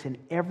 2 weeks, and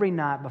every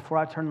night before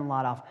I turn the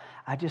light off,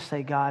 I just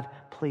say, God,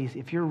 please,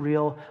 if you're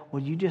real,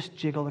 will you just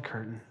jiggle the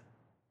curtain?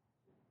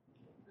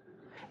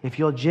 If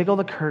you'll jiggle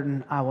the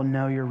curtain, I will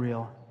know you're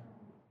real.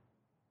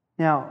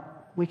 Now,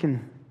 we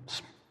can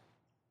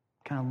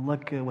kind of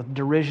look with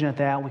derision at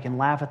that. We can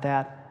laugh at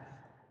that.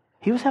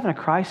 He was having a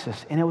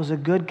crisis, and it was a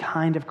good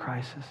kind of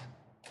crisis.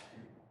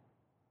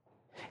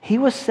 He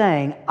was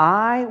saying,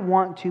 I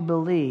want to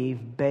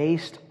believe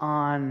based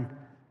on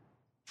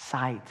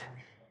sight,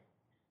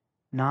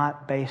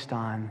 not based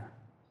on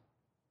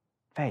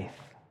faith.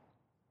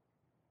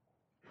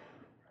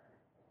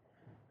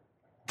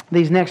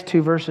 These next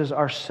two verses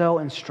are so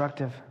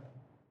instructive.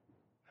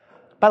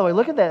 By the way,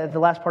 look at the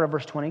last part of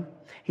verse 20.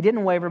 He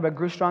didn't waver, but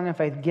grew strong in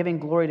faith, giving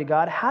glory to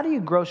God. How do you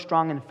grow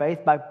strong in faith?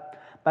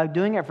 By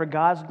doing it for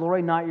God's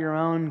glory, not your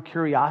own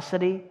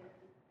curiosity.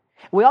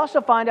 We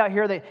also find out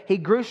here that he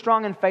grew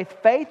strong in faith.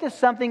 Faith is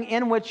something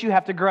in which you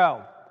have to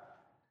grow.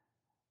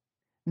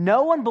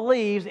 No one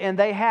believes, and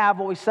they have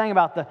what we sang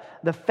about,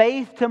 the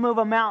faith to move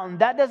a mountain.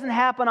 That doesn't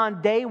happen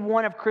on day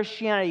one of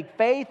Christianity.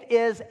 Faith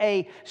is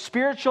a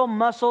spiritual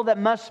muscle that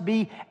must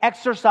be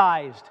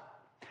exercised.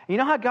 You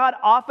know how God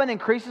often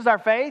increases our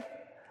faith?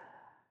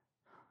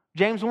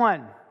 James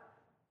 1.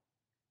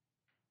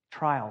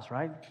 Trials,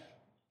 right?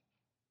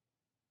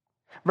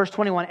 Verse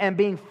 21, and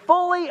being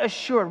fully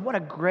assured, what a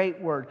great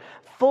word,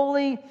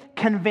 fully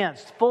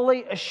convinced,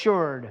 fully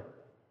assured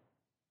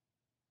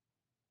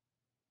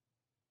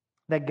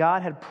that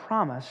God had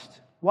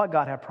promised, what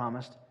God had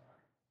promised,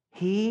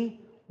 he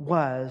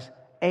was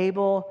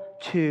able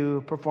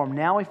to perform.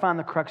 Now we find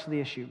the crux of the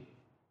issue.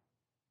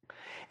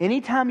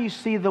 Anytime you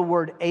see the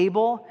word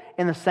able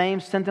in the same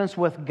sentence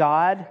with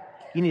God,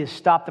 you need to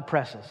stop the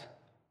presses.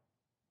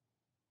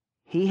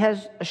 He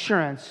has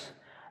assurance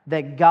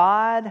that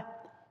God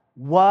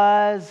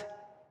was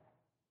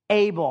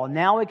able.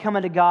 Now we come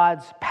into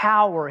God's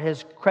power,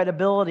 his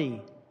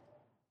credibility.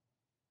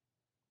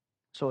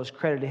 So it's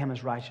credited to him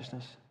as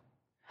righteousness.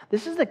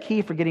 This is the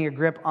key for getting a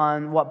grip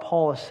on what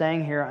Paul is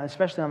saying here,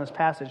 especially on this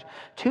passage.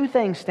 Two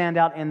things stand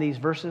out in these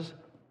verses.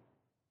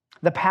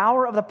 The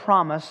power of the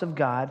promise of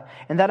God,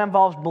 and that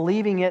involves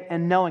believing it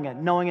and knowing it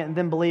and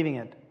then believing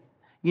it.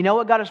 You know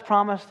what God has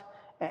promised,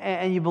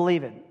 and you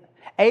believe it.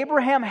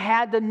 Abraham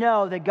had to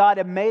know that God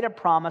had made a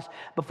promise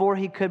before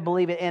he could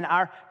believe it. And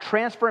our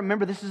transfer,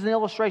 remember, this is an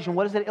illustration.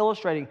 What is it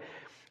illustrating?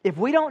 If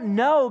we don't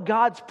know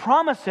God's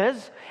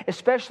promises,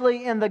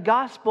 especially in the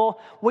gospel,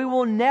 we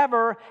will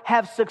never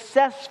have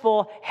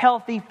successful,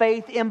 healthy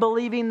faith in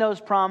believing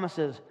those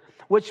promises.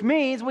 Which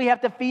means we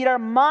have to feed our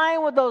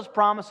mind with those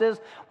promises,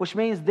 which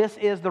means this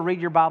is the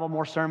Read Your Bible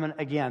More sermon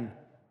again.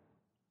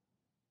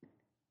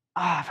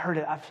 I've heard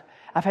it.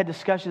 I've had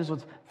discussions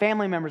with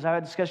family members. I've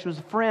had discussions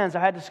with friends.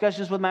 I've had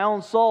discussions with my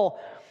own soul.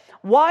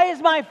 Why is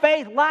my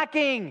faith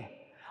lacking?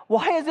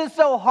 Why is it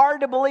so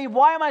hard to believe?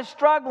 Why am I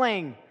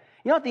struggling?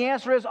 You know what the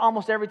answer is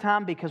almost every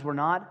time? Because we're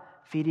not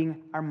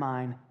feeding our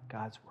mind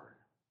God's Word.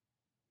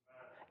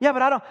 Yeah,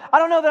 but I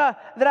don't know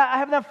that I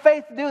have enough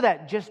faith to do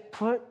that. Just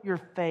put your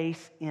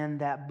faith in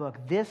that book.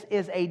 This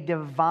is a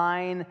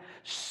divine,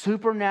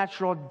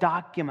 supernatural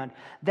document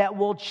that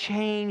will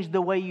change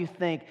the way you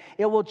think.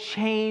 It will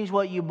change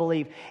what you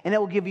believe. And it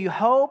will give you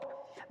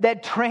hope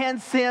that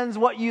transcends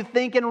what you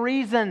think and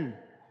reason.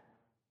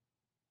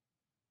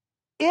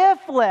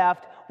 If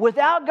left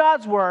without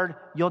God's Word,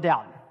 you'll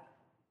doubt.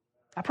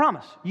 I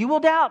promise. You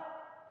will doubt.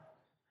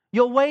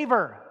 You'll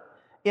waver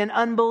in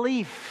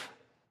unbelief.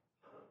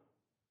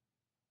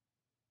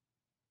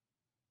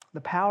 The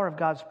power of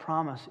God's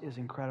promise is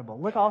incredible.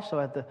 Look also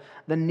at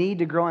the need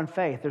to grow in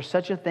faith. There's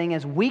such a thing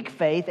as weak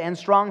faith and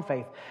strong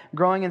faith.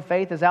 Growing in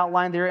faith is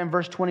outlined there in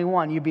verse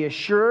 21. You be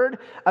assured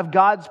of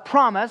God's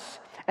promise,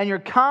 and you're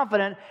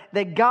confident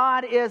that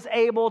God is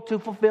able to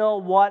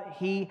fulfill what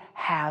He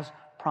has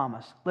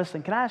promised.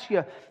 Listen, can I ask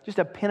you just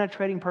a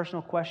penetrating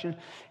personal question?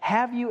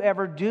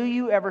 Do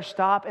you ever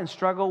stop and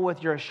struggle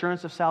with your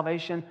assurance of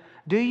salvation?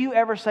 Do you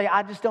ever say,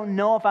 I just don't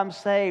know if I'm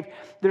saved?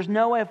 There's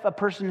no way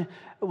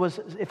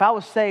if I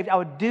was saved, I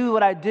would do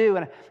what I do.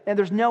 And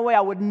there's no way I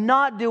would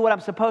not do what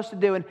I'm supposed to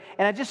do. And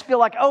I just feel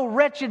like, oh,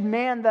 wretched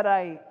man that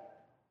I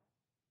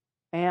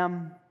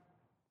am.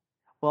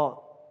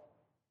 Well,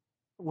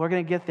 we're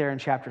going to get there in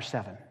chapter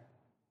 7.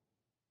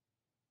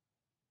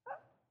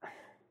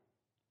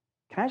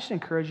 Can I just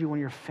encourage you, when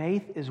your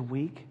faith is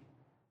weak,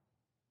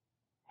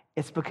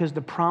 it's because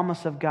the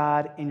promise of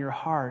God in your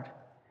heart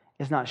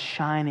is not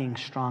shining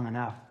strong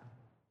enough.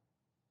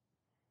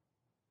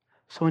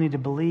 So we need to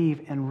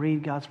believe and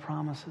read God's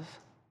promises.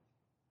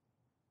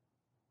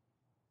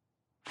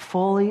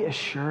 Fully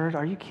assured?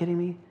 Are you kidding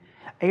me?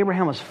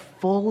 Abraham was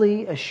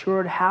fully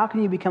assured. How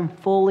can you become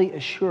fully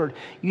assured?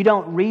 You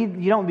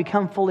don't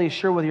become fully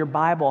assured with your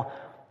Bible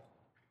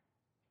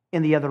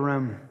in the other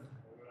room.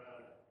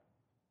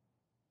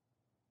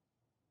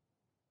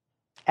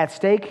 At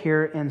stake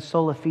here in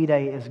Sola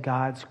Fide is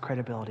God's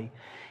credibility.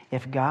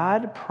 If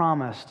God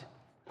promised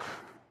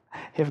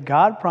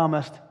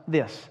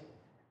this,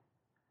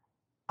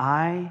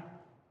 I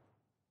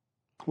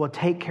will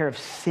take care of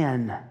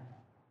sin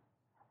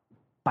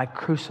by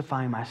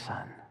crucifying my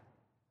Son.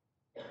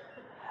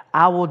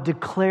 I will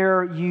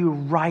declare you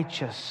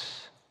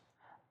righteous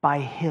by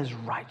His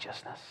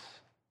righteousness.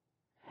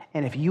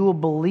 And if you will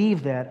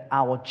believe that,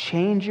 I will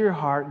change your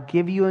heart,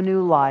 give you a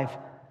new life,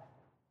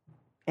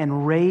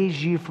 and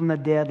raise you from the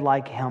dead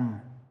like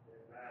Him.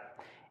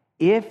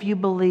 If you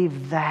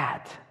believe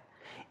that,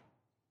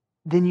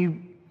 then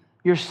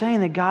you're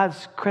saying that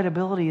God's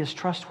credibility is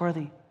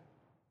trustworthy.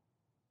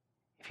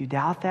 If you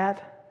doubt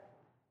that,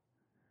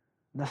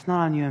 that's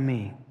not on you and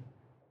me.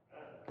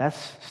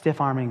 That's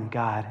stiff-arming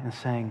God and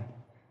saying,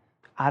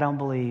 I don't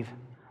believe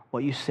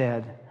what you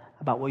said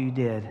about what you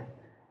did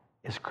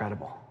is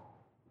credible.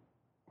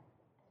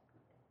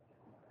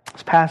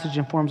 This passage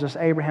informs us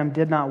Abraham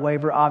did not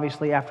waver,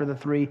 obviously, after the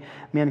 3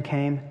 men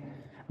came.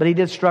 But he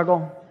did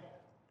struggle.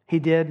 He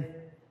did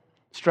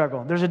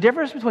struggle. There's a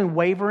difference between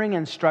wavering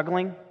and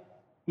struggling.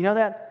 You know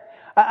that?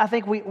 I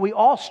think we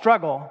all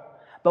struggle,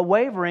 but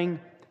wavering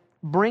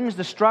brings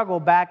the struggle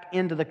back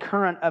into the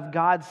current of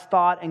God's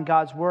thought and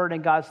God's word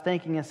and God's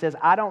thinking and says,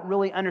 I don't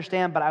really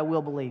understand, but I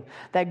will believe.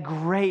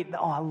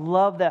 I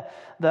love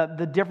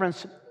the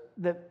difference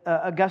that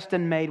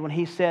Augustine made when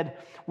he said,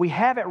 we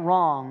have it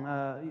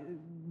wrong.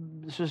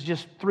 This was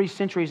just 3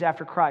 centuries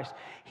after Christ.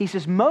 He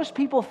says, most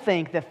people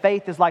think that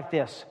faith is like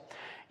this.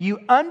 You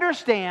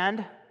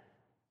understand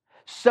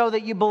so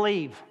that you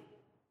believe.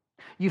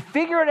 You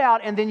figure it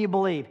out and then you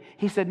believe.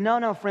 He said,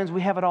 no, friends,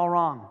 we have it all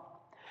wrong.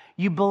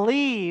 You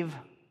believe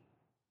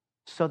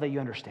so that you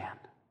understand.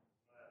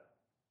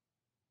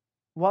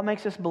 What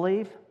makes us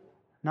believe?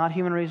 Not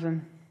human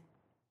reason,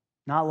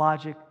 not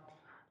logic,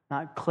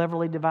 not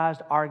cleverly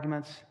devised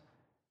arguments.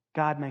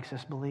 God makes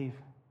us believe.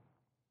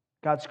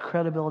 God's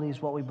credibility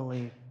is what we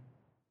believe.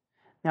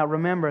 Now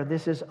remember,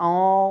 this is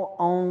all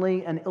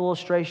only an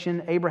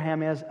illustration,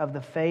 Abraham is, of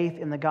the faith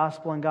in the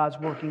gospel and God's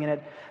working in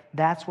it.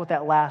 That's what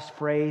that last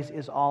phrase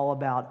is all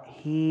about.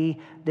 He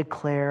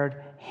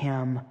declared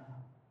him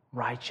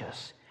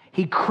righteous.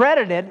 He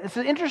credited, it's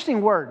an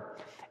interesting word.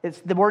 It's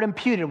the word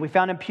imputed. We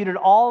found imputed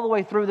all the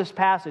way through this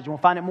passage, and we'll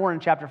find it more in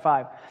chapter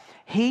 5.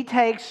 He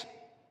takes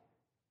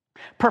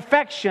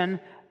perfection,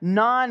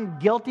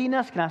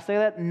 non-guiltiness, can I say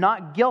that?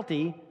 Not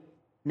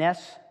guiltiness,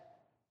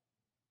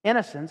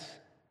 innocence,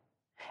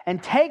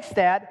 and takes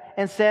that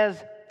and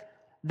says,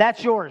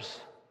 that's yours.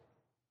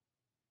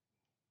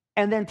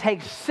 And then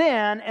takes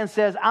sin and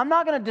says, I'm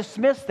not going to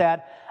dismiss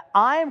that.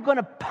 I'm going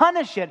to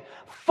punish it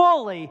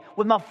fully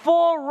with my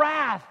full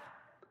wrath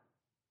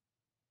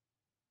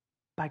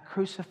by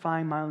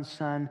crucifying my own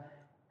son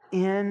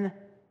in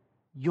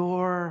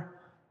your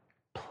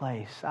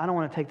place. I don't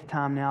want to take the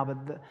time now,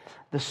 but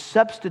the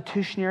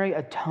substitutionary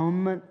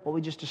atonement, what we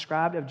just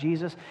described of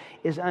Jesus,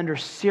 is under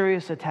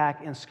serious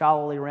attack in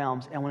scholarly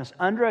realms. And when it's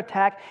under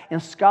attack in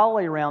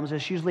scholarly realms,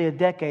 it's usually a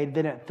decade,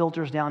 then it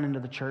filters down into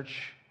the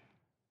church.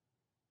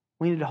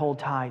 We need to hold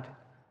tight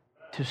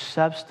to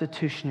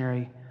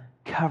substitutionary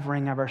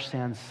covering of our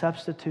sin,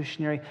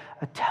 substitutionary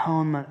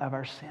atonement of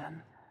our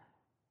sin.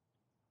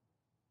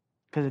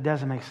 Because it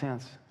doesn't make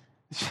sense.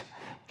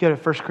 Go to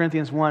 1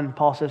 Corinthians 1,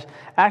 Paul says,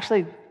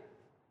 actually,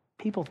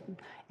 people,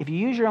 if you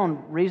use your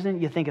own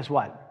reasoning, you think it's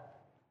what?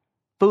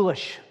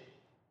 Foolish.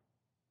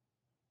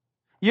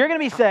 You're going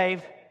to be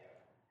saved.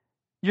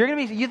 You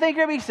think you're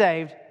going to be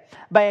saved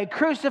by a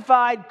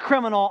crucified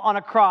criminal on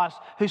a cross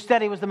who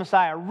said he was the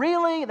Messiah.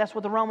 Really? That's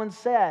what the Romans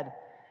said.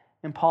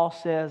 And Paul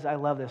says, I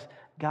love this,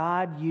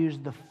 God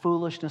used the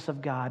foolishness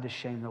of God to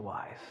shame the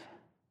wise.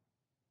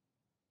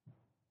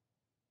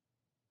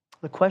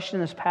 The question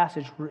in this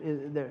passage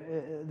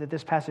that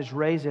this passage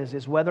raises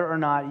is whether or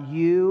not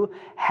you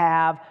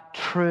have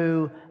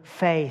true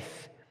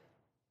faith.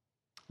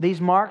 These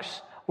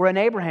marks were in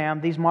Abraham.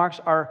 These marks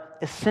are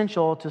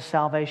essential to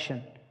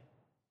salvation.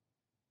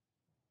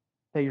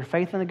 That your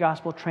faith in the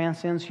gospel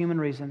transcends human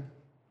reason,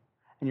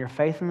 and your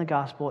faith in the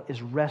gospel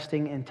is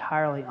resting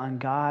entirely on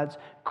God's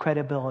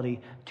credibility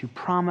to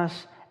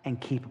promise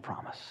and keep a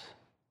promise.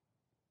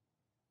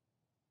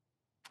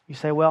 You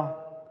say,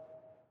 well,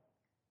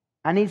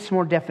 I need some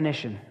more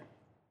definition.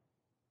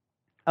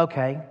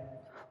 Okay,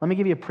 let me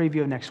give you a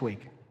preview of next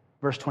week.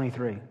 Verse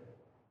 23.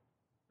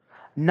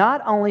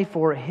 Not only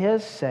for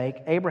his sake,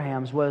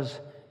 Abraham's was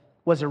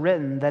it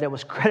written that it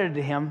was credited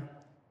to him,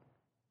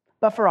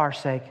 but for our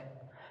sake,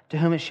 to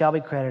whom it shall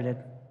be credited,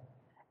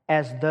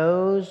 as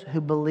those who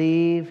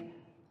believe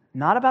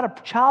not about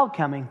a child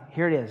coming,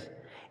 here it is,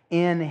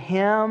 in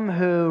him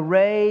who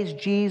raised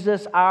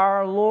Jesus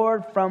our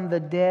Lord from the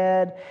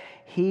dead,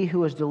 he who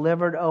was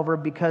delivered over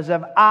because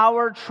of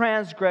our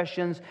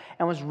transgressions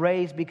and was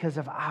raised because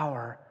of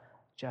our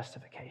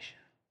justification.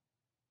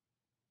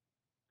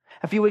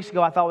 A few weeks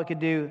ago, I thought we could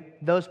do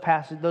those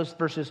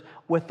verses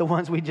with the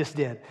ones we just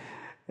did.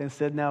 And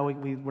said, no, we're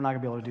not going to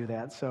be able to do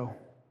that. So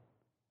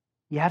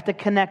you have to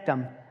connect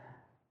them.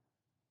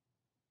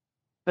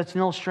 But it's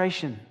an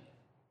illustration.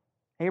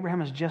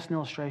 Abraham is just an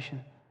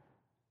illustration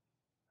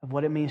of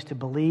what it means to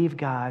believe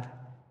God,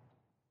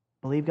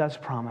 believe God's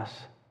promise.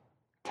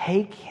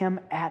 Take him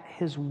at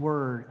his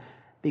word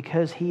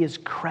because he is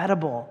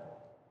credible.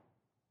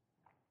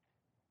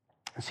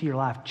 And see your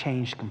life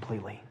changed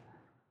completely.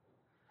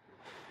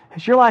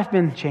 Has your life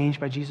been changed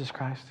by Jesus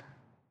Christ?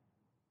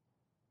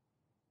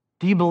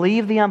 Do you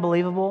believe the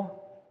unbelievable?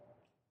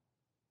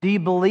 Do you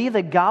believe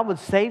that God would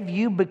save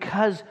you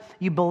because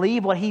you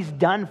believe what he's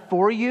done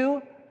for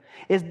you?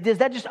 Is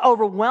that just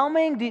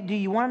overwhelming? Do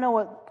you want to know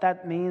what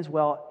that means?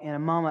 Well, in a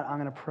moment, I'm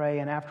going to pray,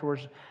 and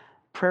afterwards,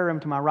 prayer room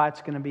to my right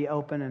is going to be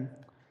open, and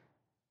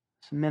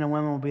some men and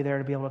women will be there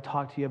to be able to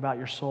talk to you about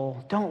your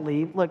soul. Don't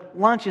leave. Look,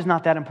 lunch is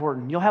not that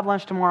important. You'll have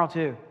lunch tomorrow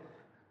too.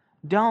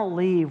 Don't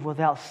leave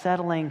without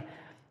settling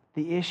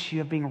the issue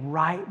of being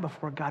right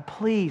before God.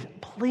 Please,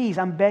 please,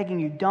 I'm begging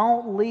you,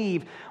 don't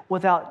leave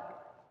without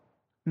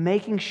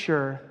making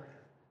sure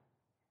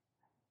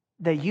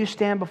that you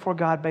stand before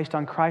God based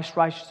on Christ's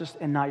righteousness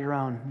and not your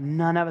own.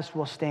 None of us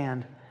will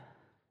stand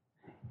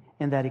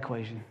in that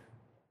equation.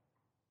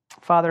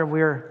 Father,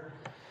 we're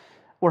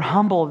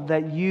humbled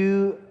that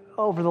you,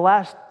 over the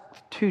last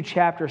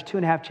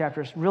 2.5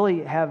 chapters,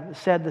 really have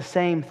said the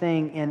same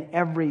thing in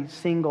every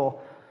single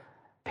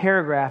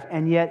paragraph,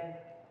 and yet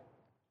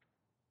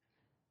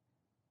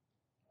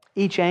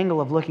each angle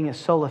of looking at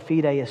Sola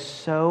Fide is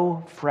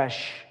so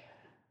fresh.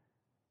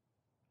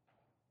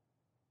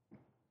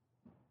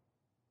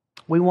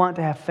 We want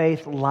to have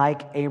faith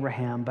like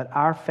Abraham, but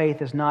our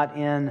faith is not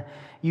in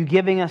you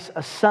giving us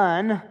a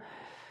son.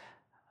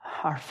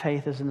 Our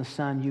faith is in the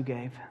son you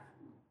gave.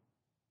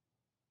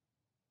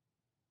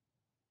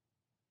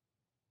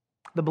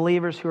 The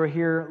believers who are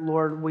here,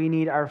 Lord, we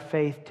need our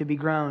faith to be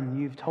grown.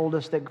 You've told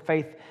us that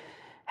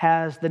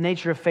the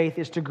nature of faith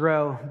is to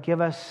grow. Give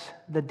us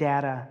the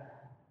data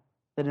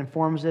that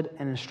informs it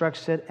and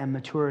instructs it and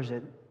matures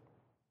it.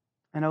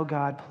 And oh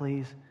God,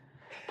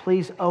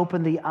 please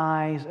open the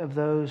eyes of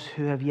those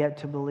who have yet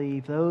to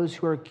believe, those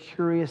who are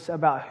curious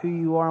about who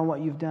you are and what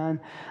you've done,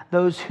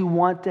 those who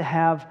want to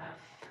have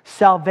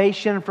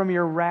salvation from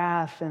your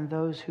wrath, and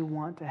those who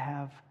want to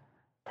have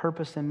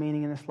purpose and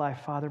meaning in this life.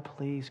 Father,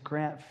 please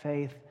grant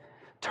faith.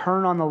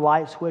 Turn on the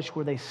light switch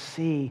where they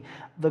see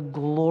the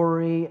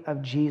glory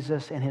of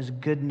Jesus and his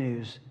good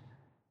news.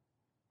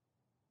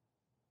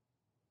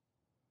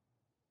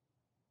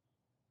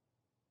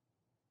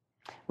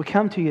 We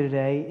come to you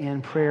today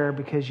in prayer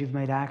because you've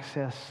made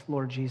access,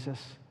 Lord Jesus.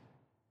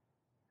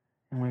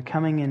 And we're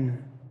coming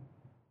in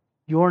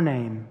your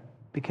name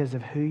because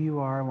of who you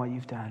are and what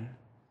you've done.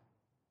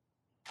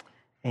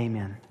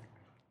 Amen.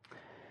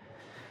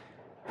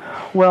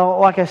 Well,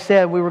 like I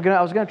said, I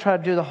was going to try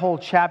to do the whole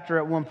chapter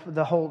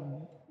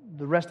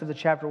the rest of the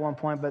chapter at one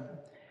point,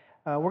 but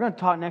we're going to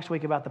talk next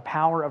week about the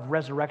power of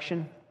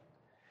resurrection.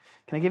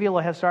 Can I give you a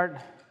little head start?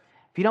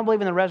 If you don't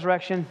believe in the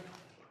resurrection,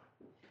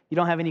 you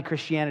don't have any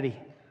Christianity.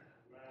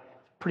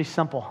 Pretty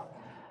simple.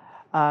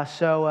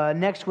 So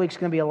next week's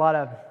going to be a lot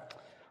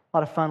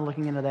of fun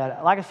looking into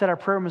that. Like I said, our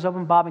prayer room is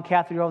open. Bob and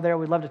Kathy are over there.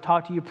 We'd love to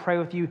talk to you, pray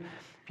with you.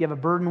 If you have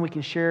a burden we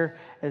can share,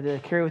 to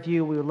carry with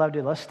you, we would love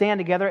to. Let's stand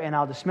together and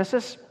I'll dismiss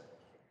us.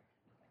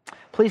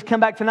 Please come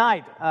back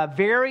tonight.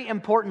 Very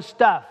important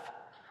stuff.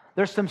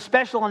 There's some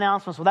special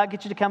announcements. Will that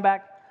get you to come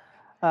back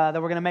that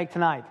we're going to make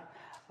tonight?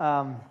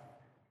 Not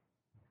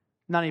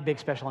any big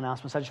special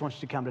announcements. I just want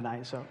you to come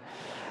tonight. So,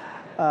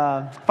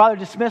 Father,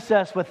 dismiss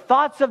us with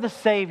thoughts of the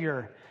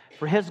Savior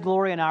for His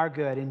glory and our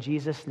good. In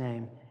Jesus'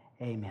 name,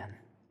 amen.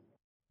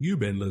 You've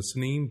been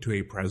listening to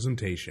a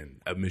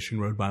presentation of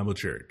Mission Road Bible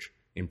Church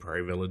in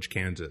Prairie Village,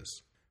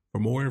 Kansas. For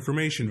more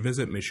information,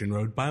 visit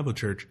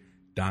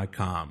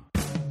missionroadbiblechurch.com.